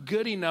 I'm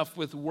good enough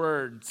with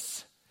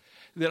words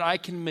that I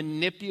can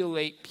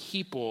manipulate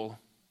people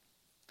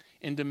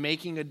into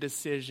making a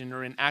decision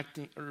or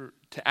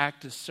to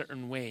act a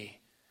certain way.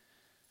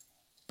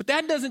 But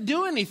that doesn't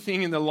do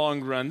anything in the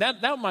long run.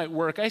 That might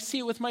work. I see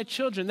it with my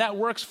children. That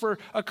works for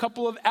a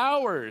couple of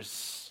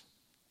hours.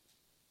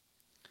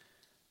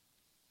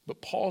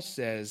 But Paul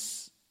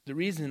says, the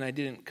reason I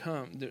didn't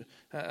come,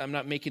 I'm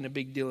not making a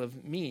big deal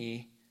of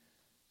me,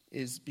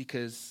 is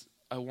because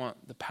I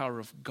want the power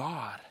of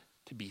God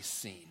to be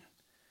seen.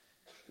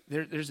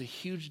 There's a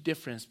huge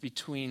difference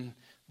between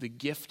the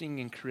gifting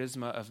and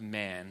charisma of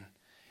man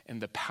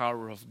and the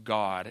power of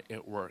God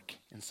at work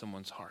in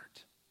someone's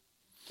heart.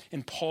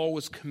 And Paul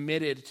was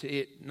committed to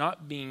it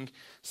not being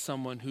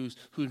someone who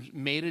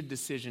made a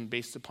decision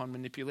based upon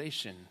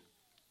manipulation.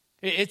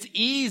 It's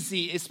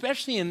easy,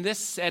 especially in this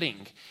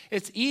setting,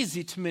 it's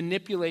easy to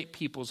manipulate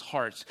people's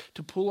hearts,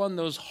 to pull on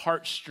those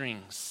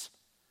heartstrings.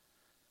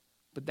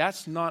 But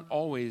that's not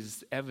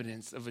always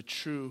evidence of a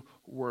true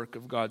work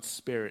of God's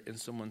Spirit in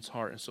someone's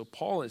heart. And so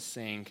Paul is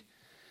saying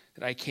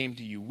that I came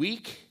to you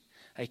weak,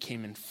 I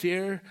came in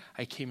fear,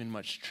 I came in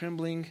much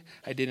trembling.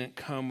 I didn't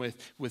come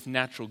with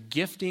natural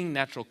gifting,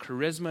 natural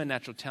charisma,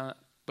 natural talent,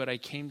 but I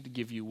came to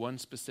give you one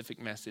specific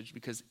message,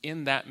 because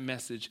in that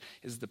message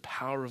is the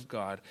power of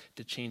God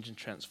to change and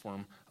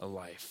transform a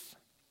life.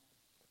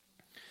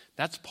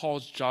 That's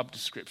Paul's job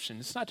description.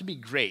 It's not to be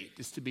great,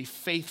 it's to be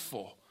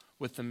faithful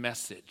with the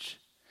message.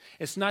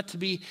 It's not to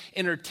be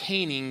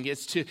entertaining,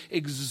 it's to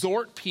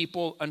exhort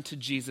people unto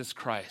Jesus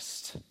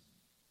Christ.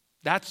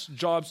 That's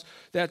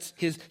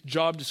his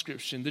job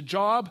description. The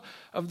job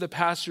of the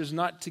pastor is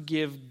not to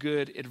give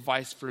good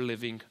advice for a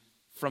living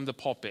from the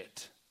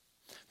pulpit.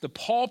 The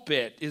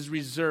pulpit is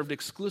reserved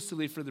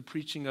exclusively for the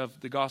preaching of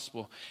the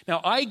gospel.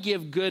 Now, I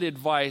give good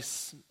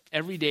advice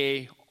every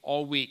day,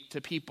 all week to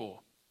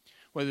people.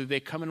 Whether they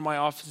come into my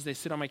office, they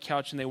sit on my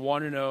couch and they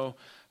want to know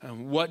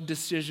what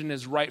decision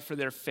is right for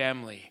their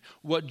family.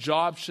 What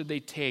job should they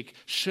take?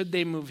 Should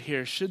they move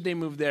here? Should they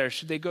move there?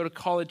 Should they go to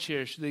college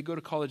here? Should they go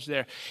to college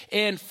there?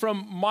 And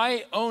from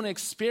my own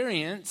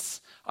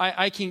experience,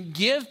 I can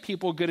give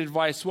people good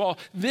advice. Well,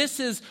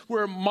 this is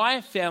where my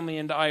family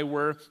and I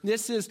were.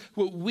 This is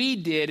what we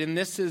did, and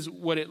this is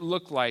what it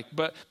looked like.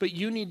 But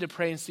you need to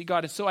pray and see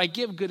God. And so I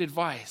give good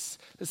advice.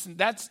 Listen,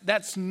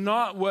 that's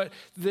not what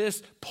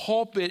this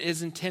pulpit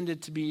is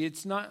intended to be.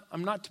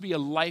 I'm not to be a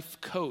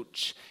life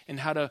coach in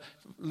how to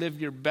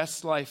live your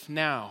best life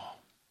now.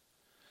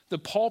 The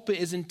pulpit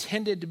is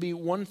intended to be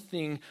one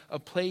thing, a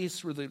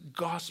place where the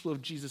gospel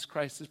of Jesus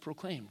Christ is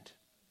proclaimed.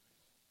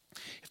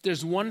 If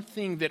there's one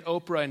thing that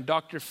Oprah and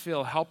Dr.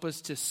 Phil help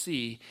us to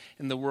see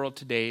in the world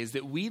today, is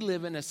that we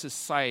live in a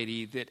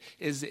society that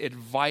is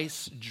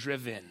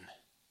advice-driven.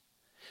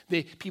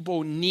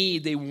 People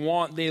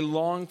they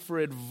long for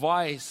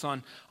advice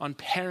on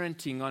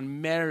parenting,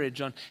 on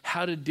marriage, on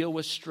how to deal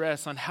with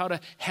stress, on how to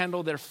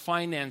handle their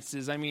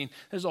finances. I mean,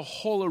 there's a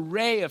whole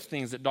array of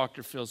things that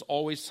Dr. Phil's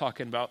always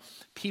talking about.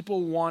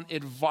 People want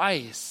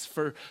advice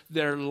for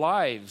their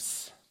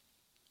lives.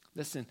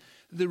 Listen,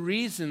 the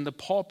reason the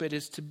pulpit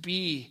is to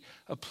be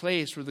a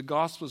place where the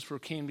gospel is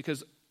proclaimed,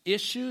 because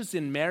issues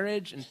in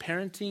marriage and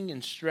parenting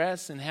and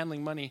stress and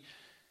handling money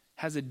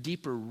has a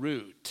deeper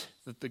root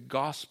that the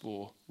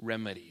gospel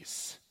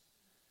remedies.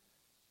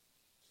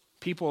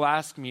 People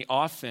ask me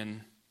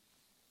often,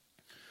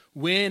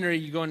 when are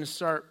you going to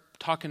start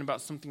talking about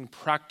something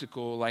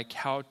practical, like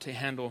how to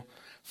handle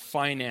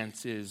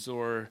finances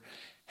or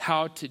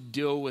how to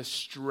deal with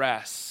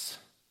stress?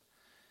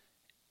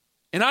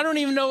 And I don't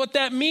even know what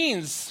that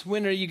means.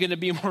 When are you going to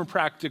be more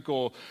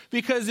practical?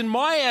 Because in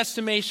my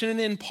estimation, and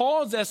in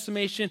Paul's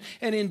estimation,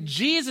 and in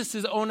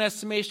Jesus' own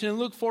estimation, in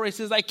Luke 4, he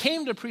says, I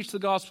came to preach the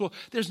gospel.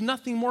 There's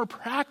nothing more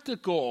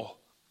practical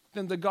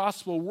than the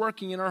gospel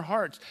working in our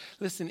hearts.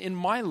 Listen, in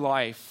my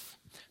life,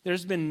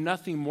 there's been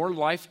nothing more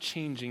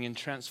life-changing and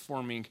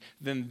transforming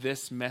than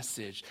this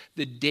message.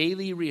 The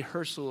daily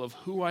rehearsal of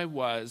who I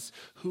was,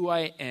 who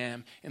I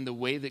am, and the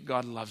way that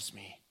God loves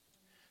me.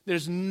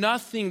 There's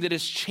nothing that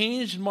has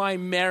changed my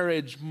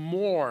marriage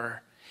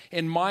more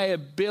and my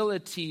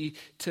ability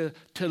to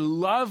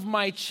love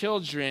my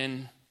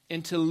children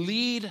and to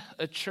lead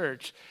a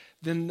church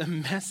than the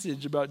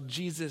message about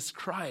Jesus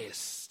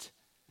Christ.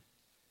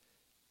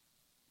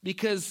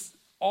 Because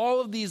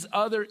all of these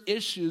other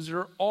issues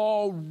are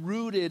all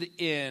rooted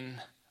in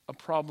a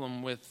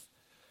problem with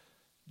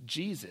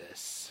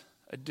Jesus,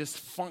 a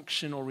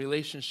dysfunctional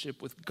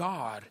relationship with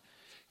God.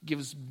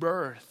 Gives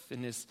birth,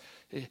 and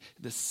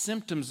the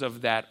symptoms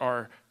of that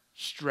are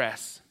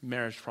stress,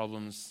 marriage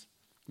problems,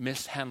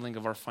 mishandling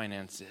of our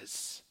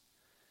finances.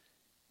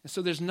 And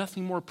so there's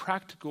nothing more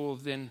practical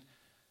than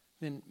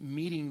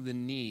meeting the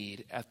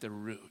need at the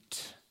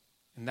root.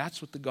 And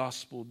that's what the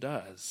gospel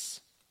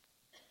does.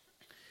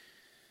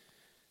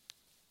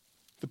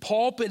 The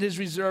pulpit is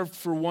reserved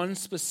for one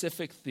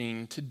specific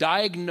thing: to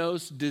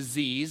diagnose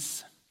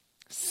disease,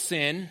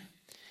 sin,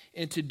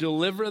 and to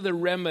deliver the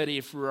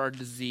remedy for our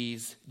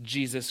disease,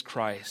 Jesus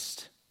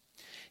Christ.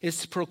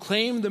 It's to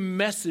proclaim the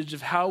message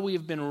of how we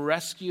have been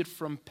rescued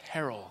from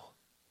peril,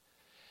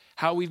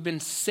 how we've been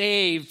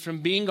saved from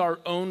being our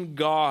own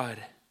God.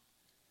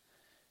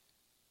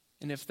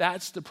 And if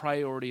that's the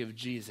priority of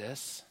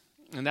Jesus,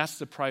 and that's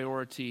the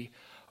priority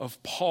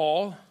of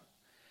Paul,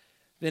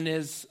 then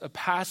as a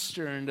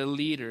pastor and a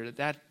leader,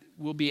 that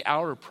will be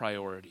our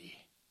priority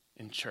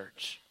in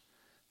church.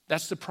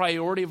 That's the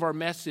priority of our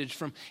message,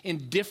 from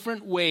in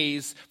different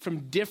ways,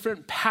 from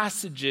different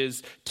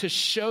passages, to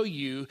show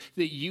you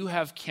that you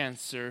have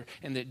cancer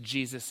and that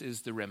Jesus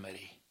is the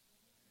remedy.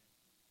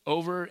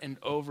 Over and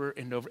over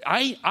and over.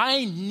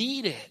 I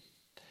need it.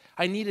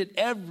 I need it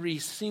every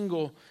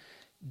single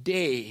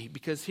day,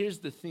 because here's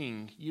the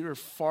thing: you're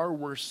far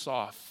worse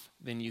off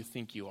than you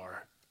think you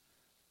are.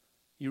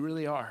 You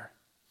really are.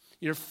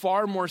 You're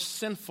far more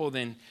sinful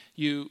than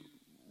you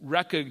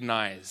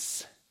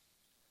recognize.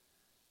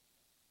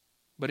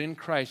 But in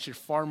Christ, you're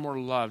far more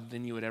loved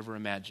than you would ever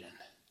imagine.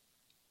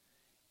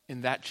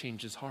 And that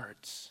changes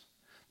hearts.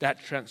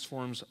 That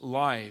transforms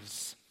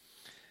lives.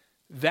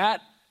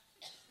 That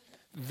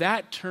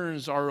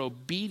turns our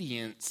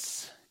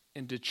obedience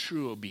into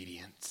true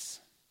obedience.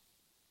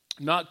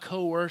 Not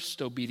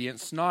coerced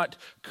obedience, not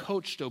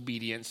coached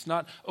obedience,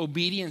 not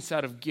obedience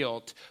out of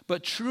guilt,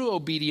 but true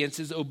obedience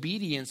is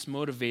obedience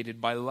motivated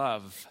by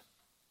love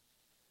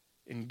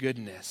and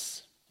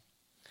goodness.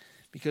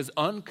 Because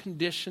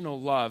unconditional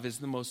love is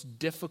the most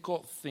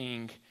difficult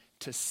thing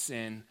to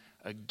sin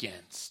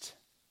against.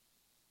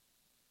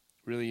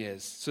 It really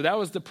is. So that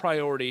was the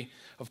priority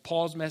of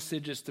Paul's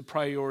message. It's the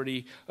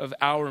priority of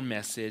our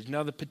message.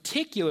 Now, the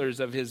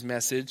particulars of his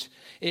message: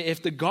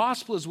 if the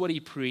gospel is what he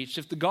preached,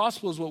 if the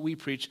gospel is what we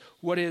preach,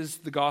 what is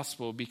the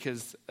gospel?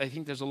 Because I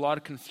think there's a lot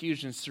of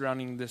confusion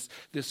surrounding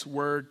this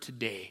word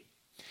today.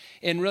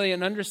 And really,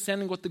 in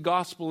understanding what the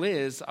gospel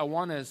is, I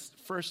want us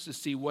first to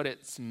see what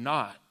it's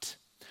not.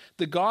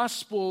 The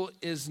gospel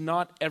is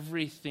not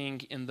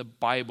everything in the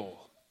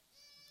Bible.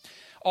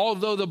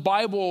 Although the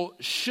Bible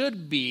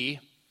should be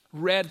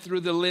read through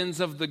the lens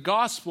of the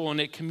gospel and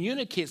it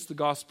communicates the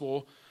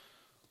gospel,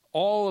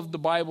 all of the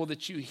Bible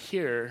that you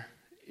hear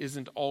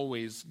isn't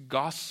always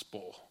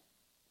gospel.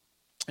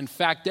 In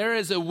fact, there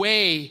is a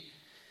way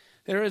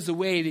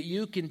that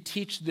you can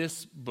teach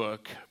this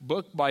book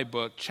by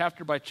book,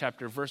 chapter by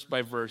chapter, verse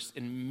by verse,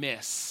 and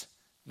miss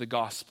the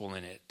gospel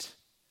in it,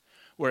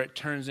 where it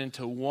turns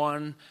into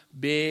one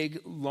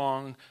big,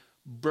 long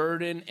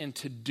burden and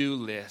to-do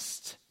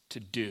list to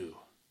do.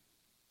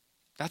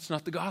 That's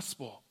not the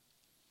gospel.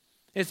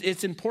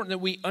 It's important that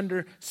we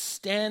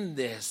understand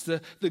this.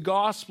 The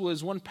gospel,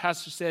 as one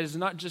pastor said, is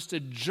not just a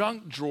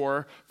junk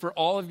drawer for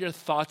all of your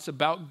thoughts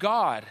about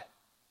God.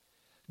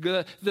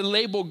 The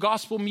label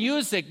gospel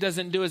music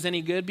doesn't do us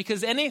any good,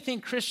 because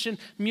anything Christian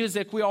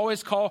music we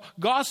always call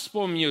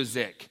gospel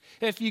music.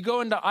 If you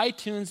go into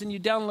iTunes and you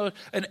download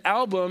an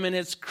album and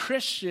it's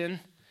Christian,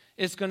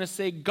 it's going to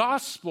say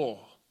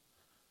gospel,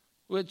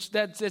 which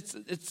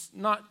it's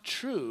not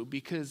true,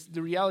 because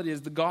the reality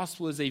is the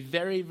gospel is a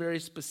very, very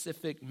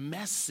specific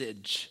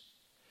message.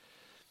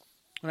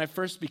 When I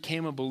first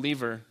became a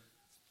believer,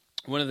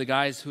 one of the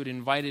guys who had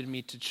invited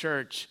me to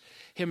church,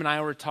 him and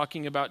I were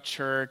talking about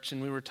church,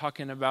 and we were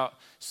talking about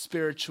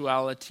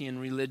spirituality and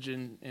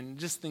religion and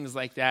just things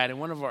like that. And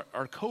one of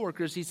our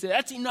coworkers, he said,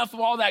 "That's enough of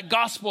all that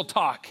gospel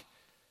talk."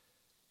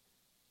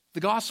 The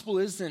gospel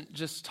isn't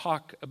just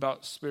talk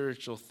about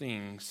spiritual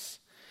things.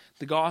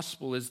 The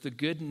gospel is the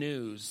good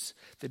news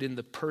that in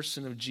the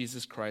person of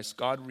Jesus Christ,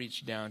 God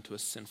reached down to a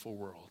sinful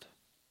world.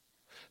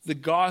 the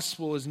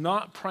gospel is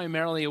not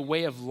primarily a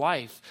way of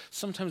life.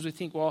 Sometimes we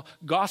think, well,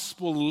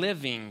 gospel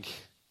living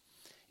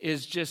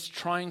is just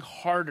trying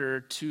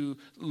harder to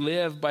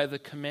live by the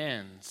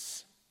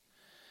commands.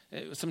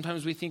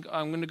 Sometimes we think,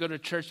 I'm going to go to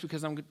church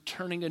because I'm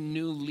turning a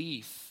new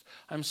leaf.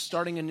 I'm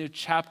starting a new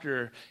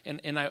chapter,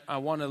 and I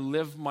want to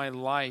live my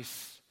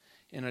life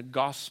in a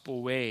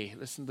gospel way.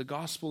 Listen, the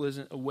gospel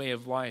isn't a way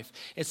of life.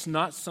 It's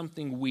not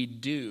something we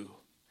do,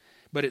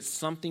 but it's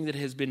something that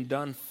has been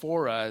done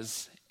for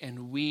us,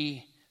 and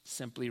we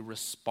simply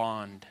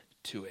respond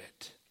to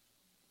it.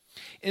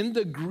 In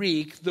the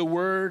Greek, the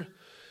word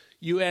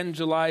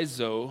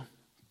euangelizo,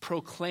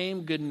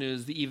 proclaim good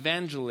news, the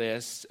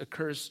evangelist,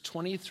 occurs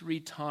 23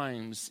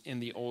 times in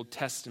the Old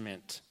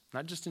Testament.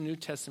 Not just a New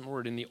Testament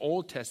word, in the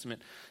Old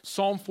Testament.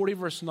 Psalm 40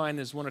 verse 9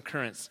 is one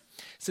occurrence.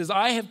 It says,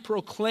 I have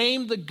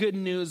proclaimed the good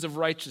news of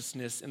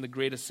righteousness in the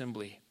great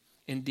assembly.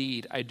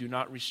 Indeed, I do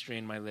not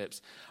restrain my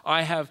lips.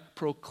 I have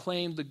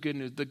proclaimed the good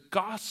news. The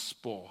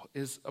gospel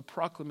is a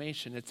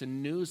proclamation. It's a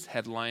news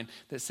headline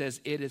that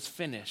says it is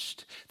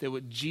finished. That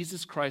what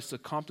Jesus Christ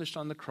accomplished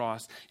on the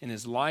cross in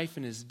his life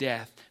and his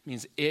death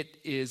means it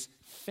is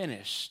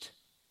finished.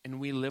 And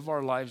we live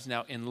our lives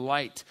now in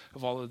light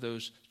of all of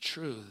those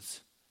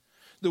truths.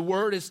 The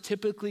word is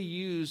typically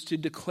used to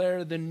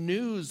declare the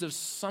news of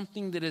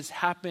something that has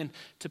happened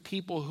to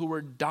people who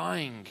are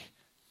dying,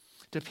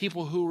 to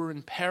people who are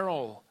in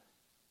peril.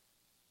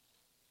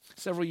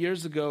 Several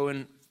years ago,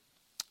 and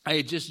I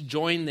had just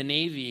joined the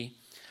Navy,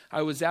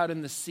 I was out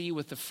in the sea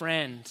with a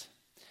friend,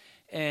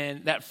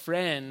 and that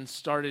friend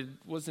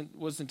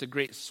wasn't a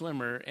great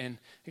swimmer, and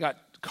he got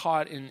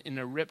caught in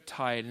a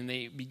riptide, and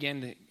they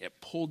began to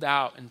get pulled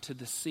out into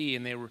the sea,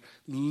 and they were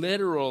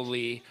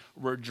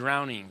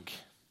drowning.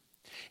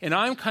 And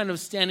I'm kind of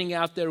standing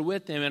out there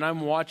with them, and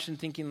I'm watching,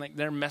 thinking like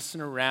they're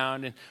messing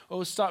around. And,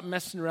 oh, stop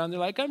messing around. They're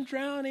like, I'm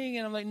drowning.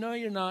 And I'm like, no,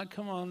 you're not.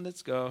 Come on,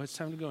 let's go. It's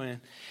time to go in.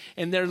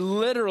 And they're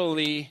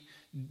literally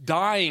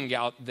dying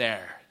out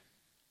there.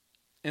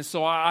 And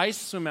so I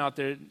swim out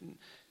there.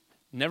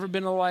 Never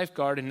been a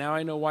lifeguard, and now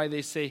I know why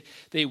they say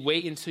they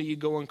wait until you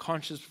go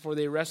unconscious before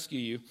they rescue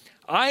you.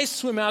 I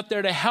swim out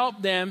there to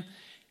help them,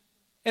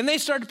 and they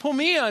start to pull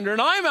me under,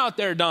 and I'm out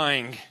there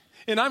dying.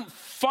 And I'm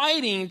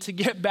fighting to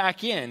get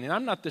back in. And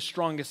I'm not the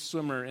strongest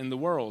swimmer in the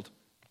world.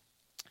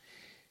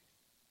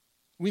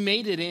 We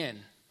made it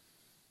in.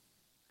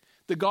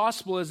 The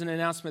gospel is an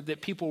announcement that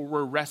people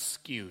were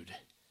rescued.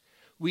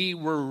 We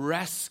were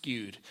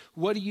rescued.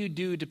 What do you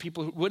do to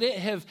people? Would it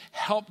have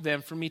helped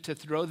them for me to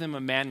throw them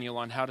a manual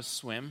on how to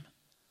swim?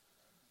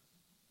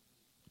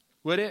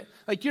 Would it?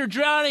 Like, you're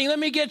drowning, let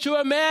me get you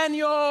a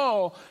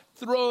manual.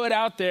 Throw it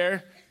out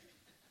there.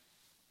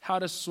 How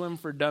to swim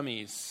for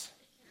dummies.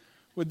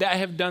 Would that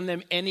have done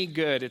them any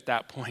good at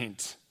that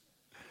point?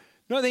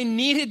 No, they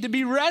needed to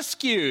be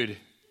rescued.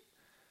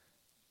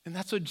 And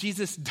that's what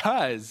Jesus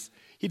does.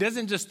 He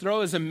doesn't just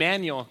throw us a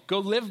manual. Go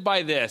live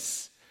by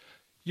this.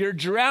 You're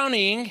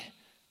drowning.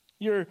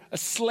 You're a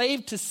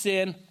slave to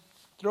sin.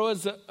 Throw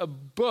us a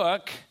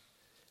book.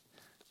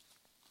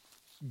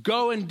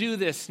 Go and do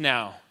this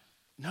now.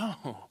 No.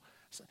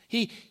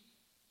 He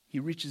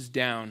reaches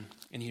down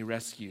and he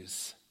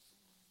rescues.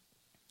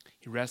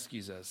 He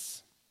rescues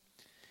us.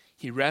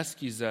 He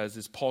rescues us,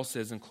 as Paul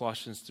says in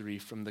Colossians 3,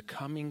 from the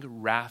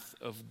coming wrath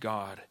of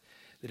God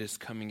that is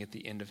coming at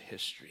the end of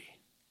history.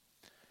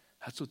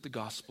 That's what the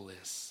gospel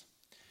is.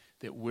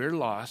 That we're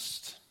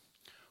lost,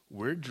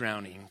 we're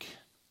drowning.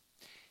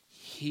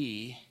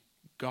 He,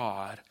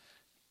 God,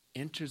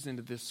 enters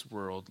into this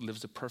world,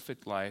 lives a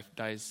perfect life,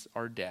 dies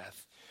our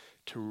death,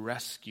 to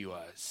rescue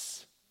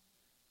us,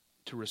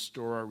 to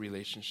restore our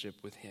relationship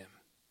with him.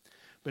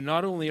 But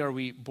not only are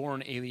we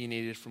born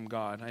alienated from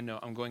God, I know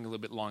I'm going a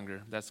little bit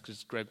longer. That's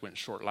because Greg went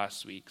short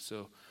last week,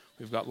 so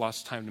we've got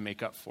lots of time to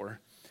make up for.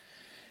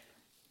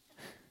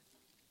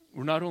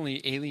 We're not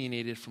only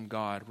alienated from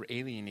God, we're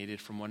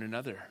alienated from one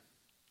another.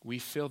 We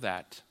feel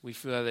that. We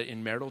feel that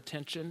in marital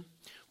tension.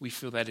 We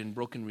feel that in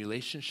broken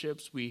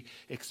relationships. We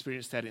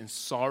experience that in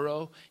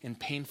sorrow, in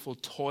painful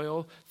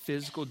toil,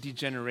 physical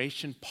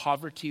degeneration,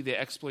 poverty, the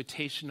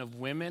exploitation of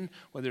women,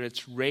 whether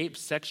it's rape,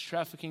 sex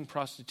trafficking,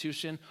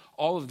 prostitution.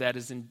 All of that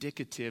is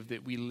indicative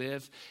that we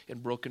live in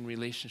broken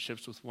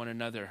relationships with one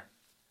another.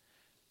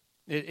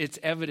 It's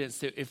evidence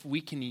that if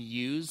we can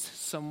use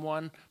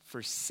someone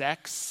for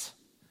sex,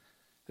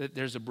 that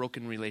there's a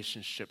broken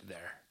relationship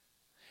there.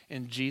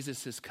 And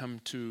Jesus has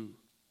come to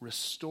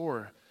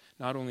restore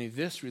not only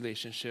this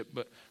relationship,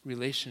 but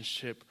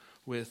relationship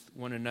with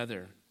one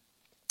another.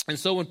 And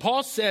so when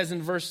Paul says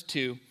in verse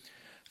 2,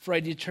 for I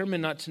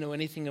determined not to know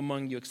anything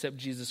among you except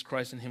Jesus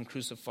Christ and him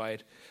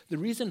crucified. The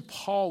reason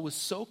Paul was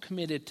so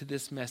committed to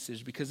this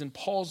message, because in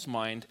Paul's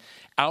mind,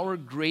 our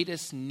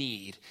greatest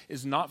need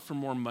is not for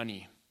more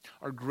money.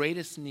 Our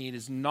greatest need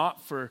is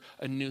not for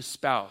a new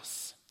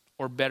spouse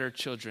or better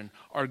children.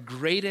 Our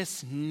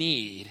greatest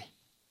need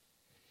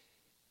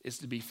is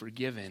to be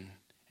forgiven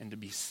and to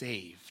be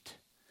saved.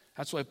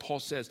 That's why Paul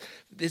says,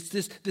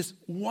 this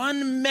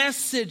one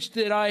message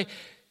that I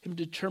am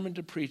determined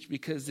to preach,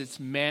 because it's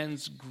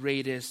man's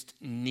greatest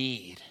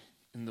need.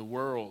 in the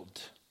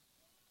world,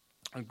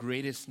 our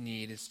greatest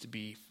need is to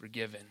be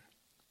forgiven.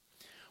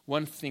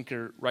 One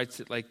thinker writes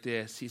it like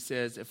this. He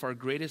says, if our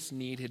greatest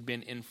need had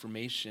been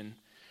information,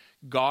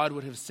 God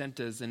would have sent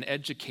us an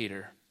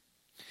educator.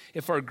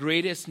 If our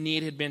greatest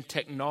need had been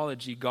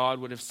technology, God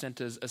would have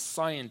sent us a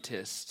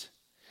scientist.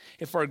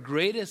 If our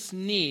greatest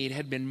need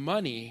had been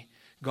money,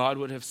 God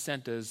would have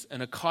sent us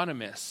an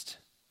economist.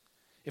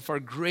 If our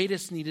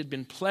greatest need had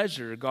been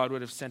pleasure, God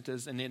would have sent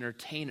us an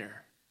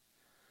entertainer.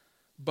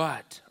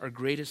 But our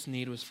greatest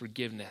need was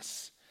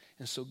forgiveness.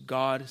 And so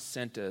God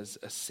sent us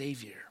a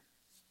Savior.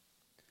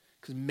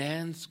 Because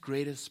man's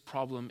greatest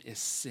problem is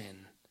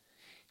sin.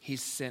 He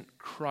sent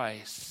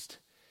Christ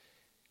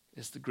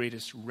as the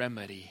greatest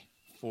remedy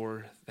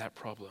for that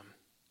problem.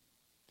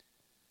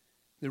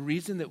 The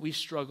reason that we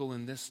struggle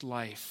in this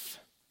life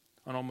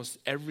on almost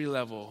every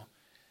level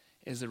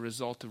is a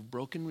result of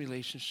broken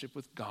relationship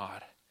with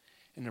God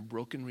and a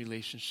broken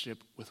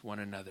relationship with one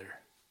another.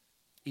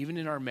 Even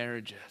in our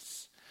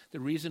marriages. The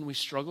reason we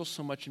struggle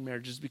so much in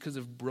marriage is because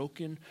of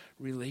broken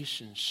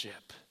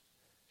relationship.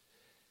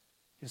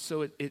 And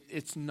so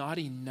it's not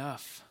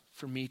enough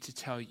for me to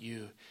tell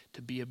you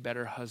to be a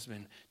better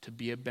husband, to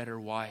be a better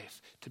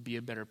wife, to be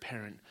a better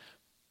parent.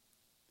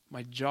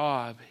 My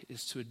job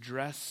is to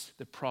address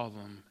the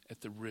problem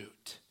at the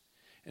root.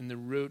 And the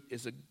root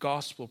is a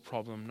gospel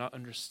problem, not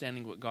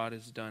understanding what God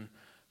has done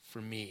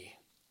for me.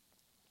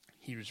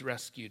 He has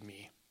rescued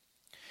me.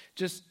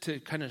 Just to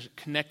kind of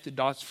connect the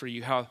dots for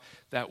you how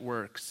that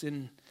works.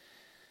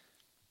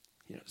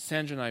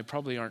 Sandra and I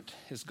probably aren't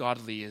as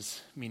godly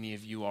as many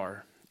of you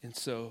are. And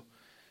so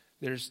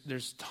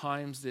there's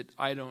times that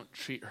I don't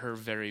treat her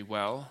very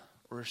well,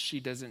 or she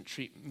doesn't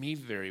treat me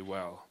very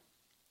well.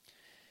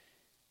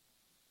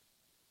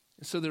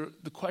 And so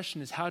the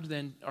question is, how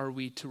then are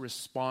we to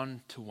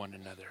respond to one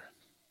another?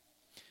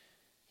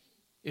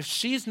 If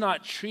she's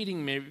not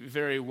treating me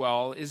very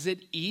well, is it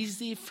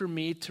easy for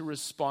me to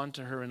respond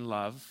to her in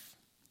love?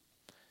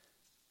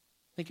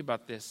 Think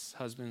about this,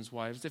 husbands,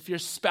 wives. If your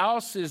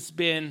spouse has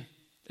been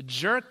a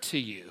jerk to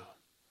you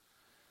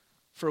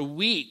for a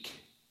week,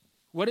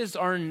 what is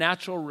our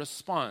natural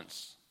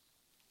response?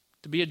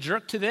 To be a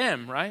jerk to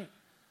them, right?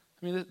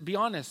 I mean, be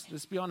honest.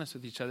 Let's be honest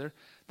with each other.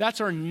 That's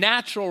our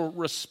natural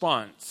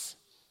response.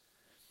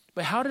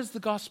 But how does the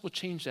gospel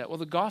change that? Well,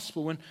 the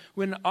gospel,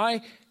 when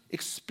I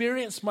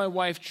experience my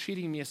wife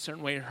treating me a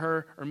certain way,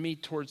 her or me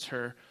towards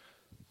her,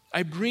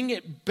 I bring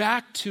it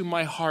back to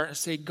my heart and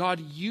say, God,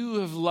 you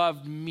have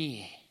loved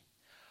me.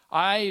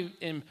 I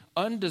am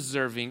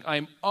undeserving.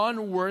 I'm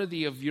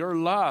unworthy of your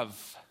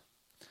love.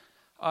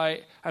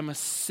 I'm a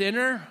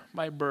sinner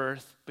by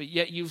birth, but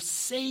yet you've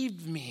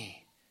saved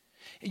me.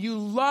 You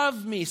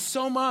love me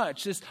so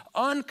much, this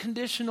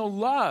unconditional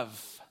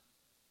love.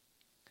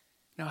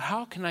 Now,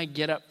 how can I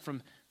get up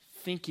from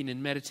thinking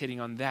and meditating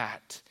on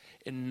that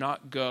and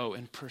not go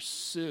and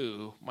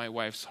pursue my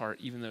wife's heart,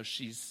 even though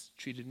she's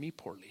treated me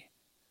poorly?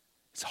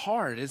 It's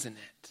hard, isn't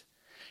it?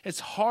 It's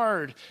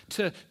hard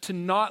to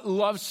not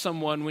love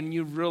someone when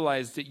you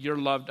realize that you're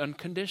loved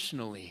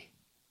unconditionally.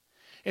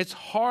 It's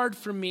hard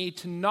for me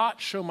to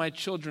not show my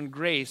children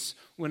grace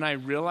when I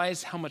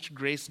realize how much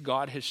grace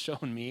God has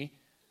shown me.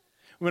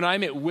 When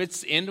I'm at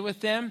wit's end with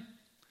them,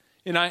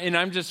 and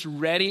I'm just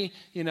ready,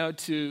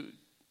 to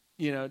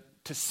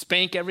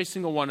spank every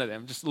single one of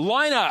them. Just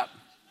line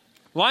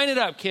it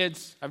up,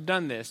 kids. I've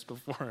done this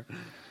before.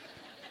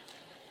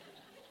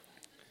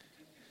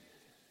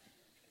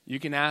 You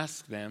can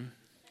ask them.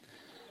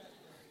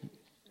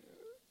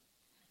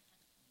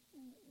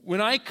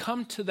 When I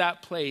come to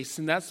that place,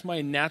 and that's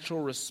my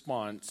natural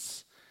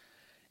response,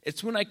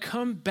 it's when I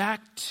come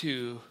back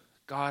to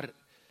God,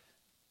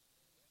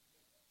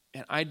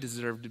 and I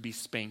deserve to be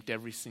spanked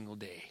every single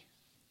day,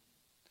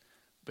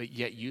 but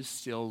yet you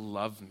still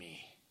love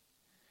me,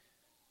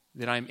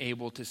 that I'm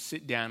able to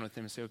sit down with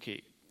them and say,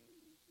 okay,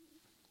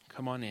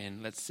 come on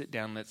in, let's sit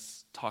down,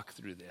 let's talk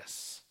through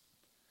this.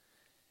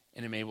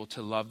 And I'm able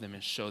to love them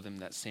and show them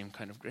that same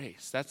kind of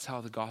grace. That's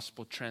how the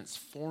gospel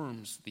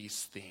transforms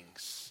these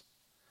things.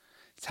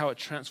 It's how it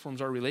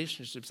transforms our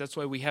relationships. That's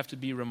why we have to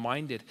be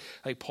reminded,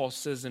 like Paul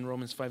says in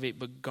Romans 5:8,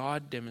 but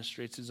God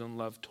demonstrates his own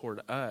love toward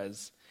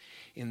us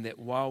in that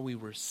while we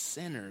were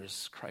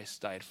sinners,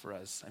 Christ died for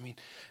us. I mean,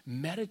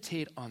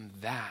 meditate on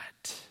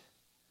that.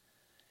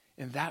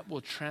 And that will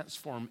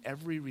transform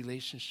every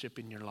relationship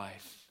in your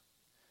life.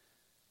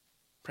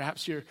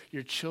 Perhaps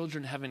your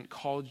children haven't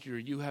called you or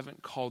you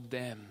haven't called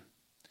them.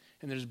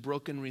 And there's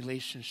broken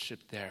relationship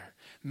there.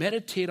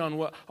 Meditate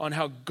on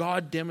how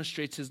God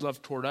demonstrates his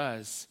love toward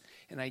us.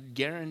 And I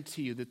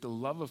guarantee you that the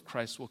love of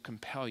Christ will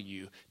compel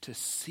you to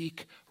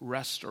seek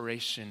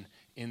restoration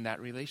in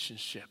that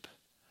relationship,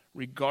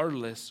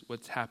 regardless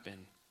what's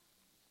happened.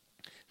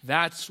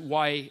 That's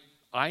why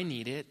I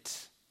need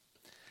it.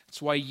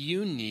 That's why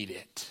you need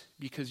it,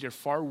 because you're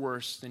far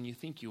worse than you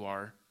think you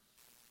are.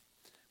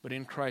 But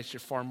in Christ, you're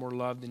far more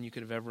loved than you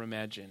could have ever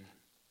imagined.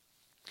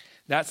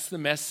 That's the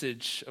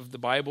message of the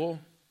Bible.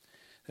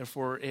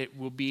 Therefore, it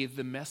will be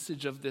the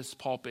message of this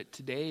pulpit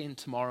today and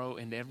tomorrow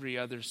and every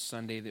other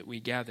Sunday that we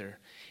gather.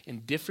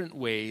 In different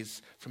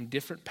ways, from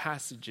different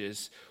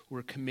passages,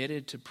 we're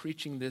committed to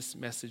preaching this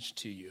message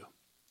to you.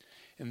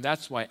 And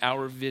that's why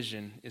our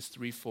vision is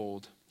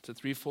threefold. It's a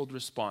threefold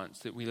response,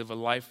 that we live a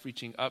life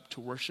reaching up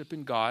to worship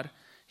in God,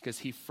 because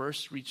he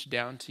first reached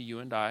down to you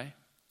and I.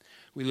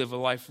 We live a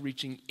life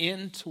reaching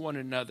into one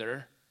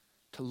another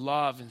to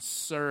love and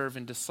serve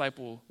and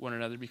disciple one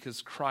another,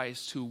 because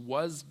Christ, who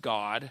was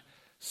God,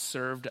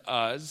 served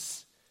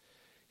us.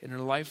 And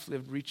a life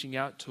lived reaching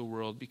out to a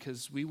world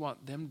because we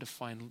want them to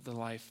find the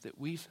life that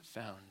we've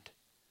found.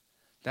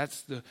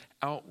 That's the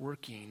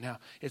outworking. Now,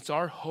 it's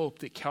our hope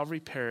that Calvary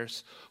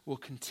Paris will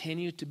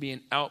continue to be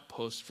an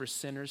outpost for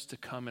sinners to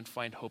come and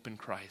find hope in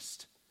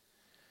Christ.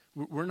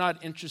 We're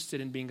not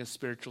interested in being a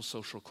spiritual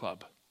social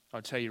club.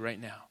 I'll tell you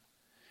right now.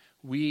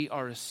 We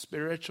are a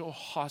spiritual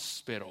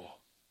hospital,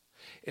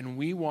 and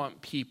we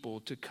want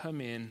people to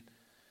come in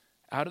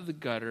out of the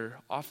gutter,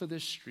 off of the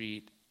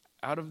street,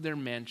 out of their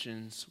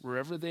mansions,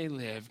 wherever they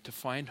live, to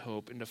find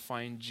hope and to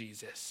find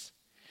Jesus.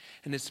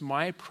 And it's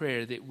my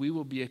prayer that we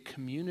will be a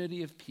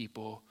community of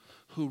people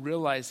who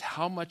realize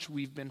how much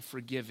we've been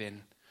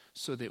forgiven,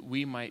 so that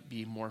we might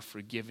be more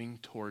forgiving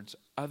towards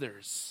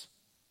others.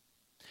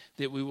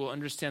 That we will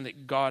understand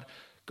that God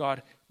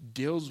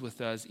deals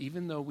with us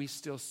even though we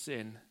still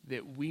sin,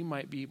 that we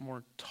might be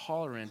more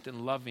tolerant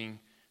and loving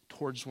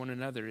towards one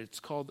another. It's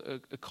called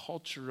a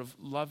culture of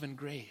love and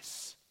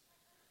grace.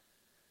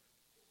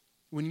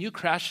 When you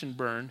crash and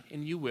burn,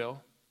 and you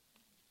will,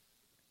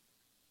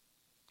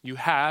 you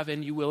have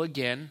and you will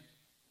again,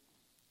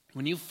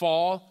 when you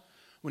fall,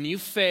 when you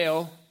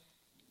fail,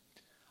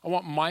 I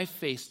want my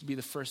face to be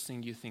the first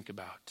thing you think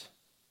about.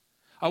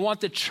 I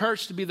want the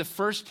church to be the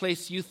first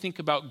place you think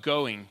about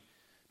going.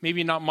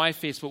 Maybe not my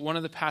face, but one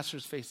of the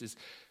pastor's faces.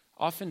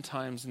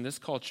 Oftentimes in this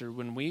culture,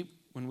 when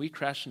we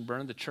crash and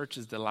burn, the church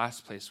is the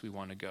last place we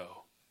want to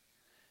go.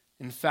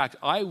 In fact,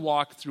 I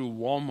walk through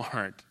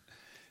Walmart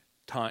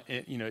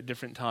at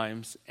different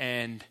times,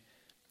 and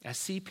I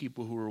see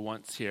people who were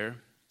once here,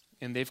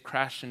 and they've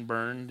crashed and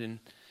burned and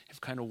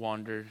have kind of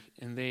wandered,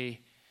 and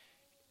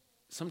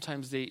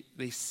sometimes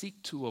they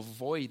seek to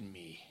avoid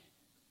me.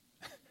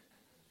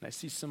 And I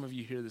see some of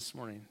you here this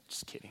morning.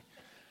 Just kidding.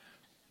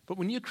 But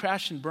when you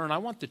crash and burn, I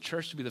want the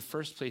church to be the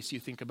first place you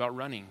think about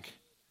running,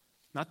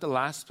 not the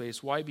last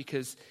place. Why?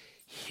 Because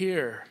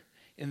here,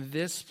 in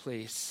this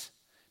place,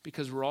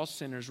 because we're all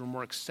sinners, we're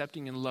more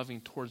accepting and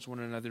loving towards one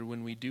another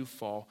when we do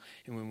fall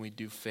and when we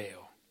do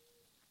fail.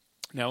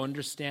 Now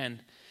understand,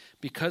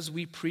 because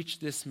we preach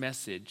this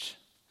message,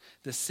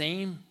 the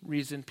same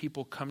reason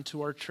people come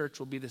to our church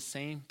will be the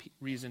same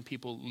reason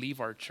people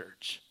leave our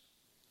church.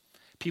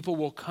 People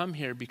will come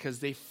here because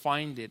they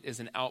find it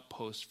as an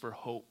outpost for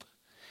hope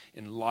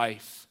and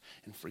life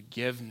and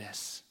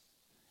forgiveness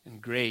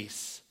and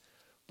grace.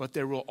 But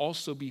there will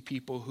also be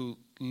people who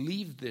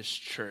leave this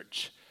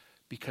church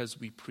because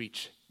we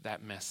preach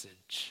that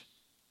message.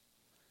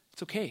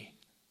 It's okay.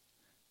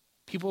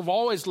 People have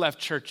always left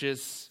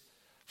churches.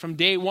 From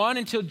day one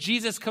until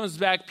Jesus comes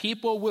back,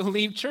 people will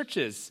leave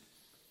churches.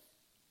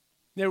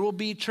 There will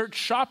be church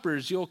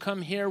shoppers. You'll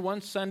come here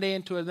one Sunday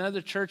into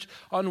another church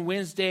on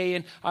Wednesday,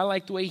 and I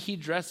like the way he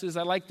dresses.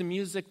 I like the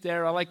music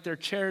there. I like their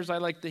chairs. I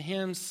like the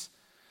hymns.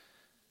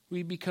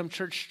 We become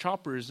church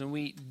shoppers, and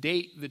we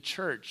date the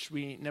church.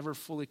 We never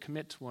fully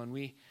commit to one.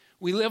 We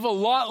live a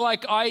lot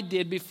like I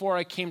did before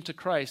I came to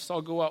Christ.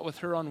 I'll go out with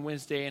her on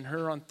Wednesday and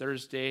her on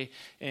Thursday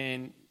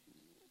and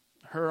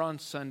her on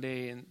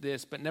Sunday and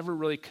this, but never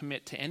really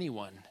commit to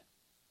anyone.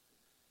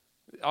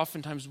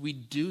 Oftentimes we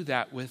do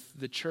that with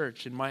the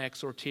church. In my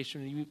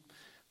exhortation, you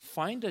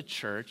find a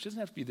church, it doesn't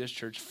have to be this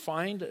church,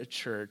 find a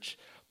church,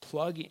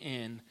 plug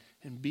in,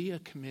 and be a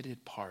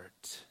committed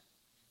part.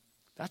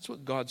 That's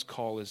what God's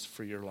call is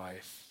for your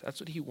life.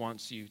 That's what he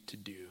wants you to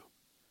do.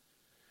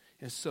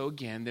 And so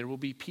again, there will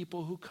be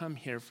people who come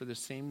here for the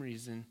same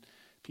reason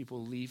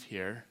people leave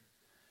here.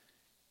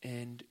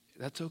 And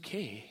that's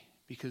okay,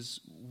 because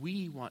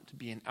we want to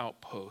be an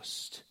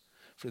outpost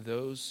for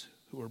those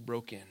who are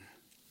broken.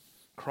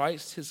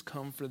 Christ has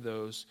come for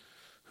those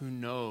who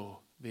know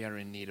they are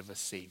in need of a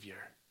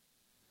Savior.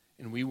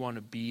 And we want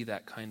to be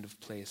that kind of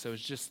place. I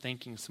was just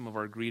thanking some of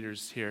our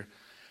greeters here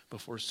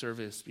before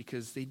service,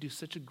 because they do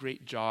such a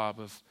great job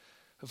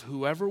of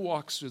whoever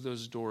walks through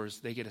those doors,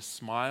 they get a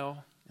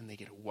smile and they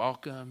get a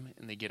welcome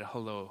and they get a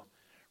hello.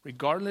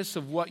 Regardless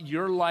of what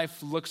your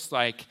life looks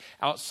like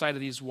outside of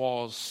these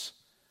walls,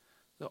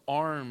 the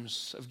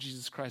arms of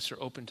Jesus Christ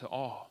are open to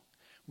all.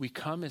 We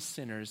come as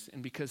sinners,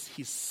 and because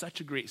he's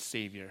such a great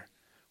Savior,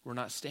 we're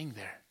not staying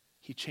there.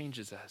 He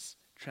changes us,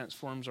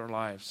 transforms our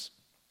lives.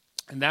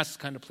 And that's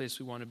the kind of place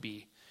we want to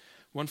be.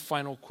 One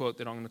final quote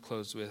that I'm going to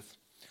close with.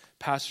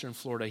 Pastor in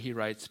Florida, he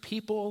writes,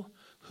 "People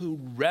who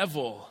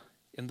revel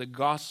in the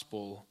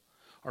gospel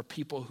are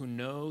people who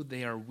know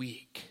they are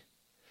weak.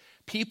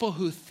 People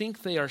who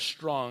think they are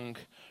strong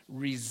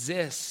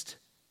resist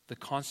the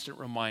constant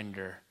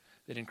reminder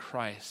that in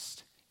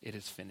Christ it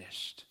is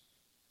finished."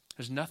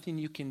 There's nothing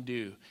you can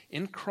do.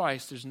 In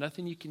Christ, there's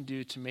nothing you can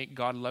do to make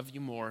God love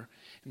you more,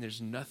 and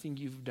there's nothing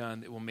you've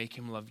done that will make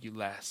him love you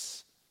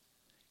less.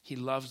 He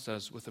loves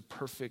us with a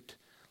perfect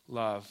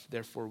love.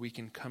 Therefore, we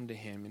can come to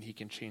him and he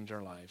can change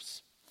our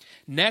lives.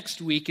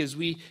 Next week, as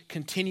we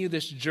continue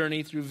this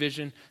journey through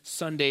Vision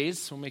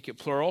Sundays, we'll make it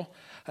plural,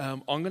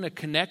 I'm going to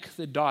connect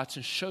the dots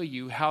and show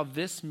you how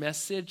this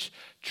message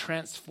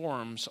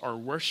transforms our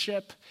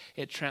worship,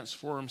 it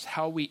transforms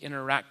how we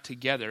interact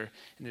together,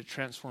 and it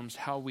transforms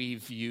how we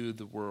view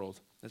the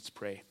world. Let's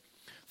pray.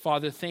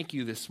 Father, thank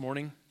you this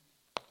morning.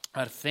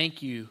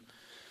 Thank you.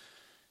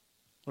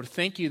 Lord,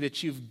 thank you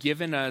that you've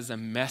given us a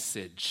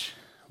message.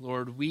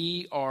 Lord,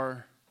 we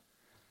are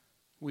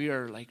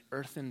like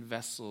earthen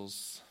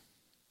vessels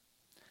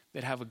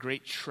that have a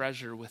great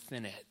treasure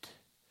within it,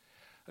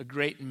 a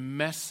great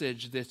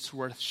message that's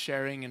worth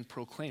sharing and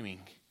proclaiming.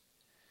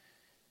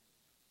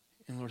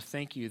 And Lord,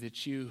 thank you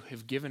that you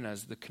have given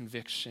us the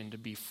conviction to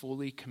be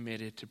fully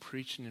committed to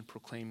preaching and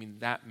proclaiming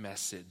that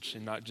message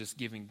and not just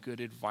giving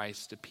good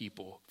advice to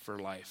people for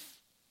life.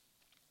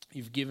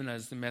 You've given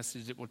us the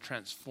message that will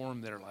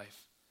transform their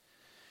life.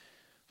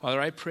 Father,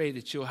 I pray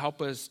that you'll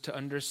help us to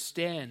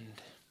understand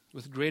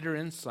with greater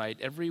insight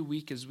every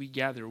week as we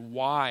gather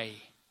why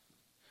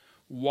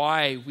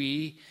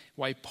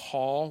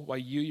Paul, why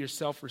you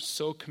yourself are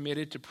so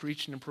committed to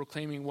preaching and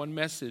proclaiming one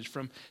message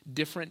from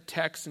different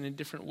texts and in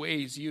different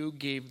ways. You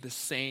gave the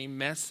same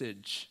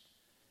message.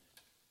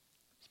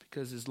 It's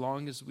because as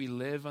long as we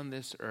live on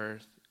this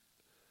earth,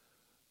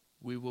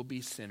 we will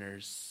be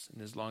sinners.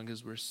 And as long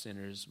as we're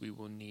sinners, we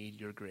will need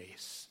your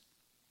grace.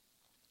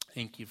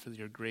 Thank you for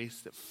your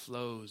grace that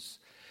flows,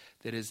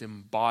 that is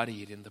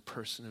embodied in the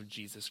person of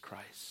Jesus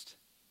Christ.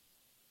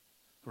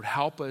 Lord,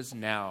 help us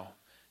now,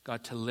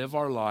 God, to live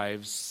our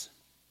lives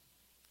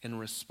in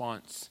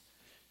response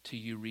to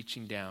you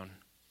reaching down,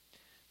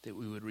 that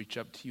we would reach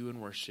up to you in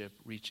worship,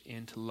 reach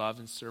in to love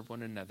and serve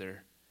one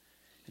another,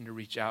 and to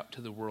reach out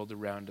to the world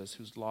around us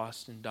who's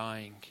lost and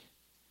dying.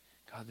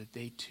 God, that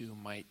they too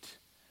might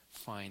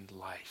find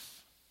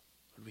life.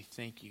 Lord, we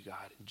thank you,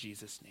 God, in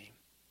Jesus' name.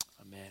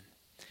 Amen.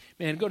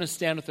 Man, go and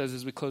stand with us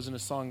as we close in a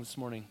song this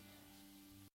morning.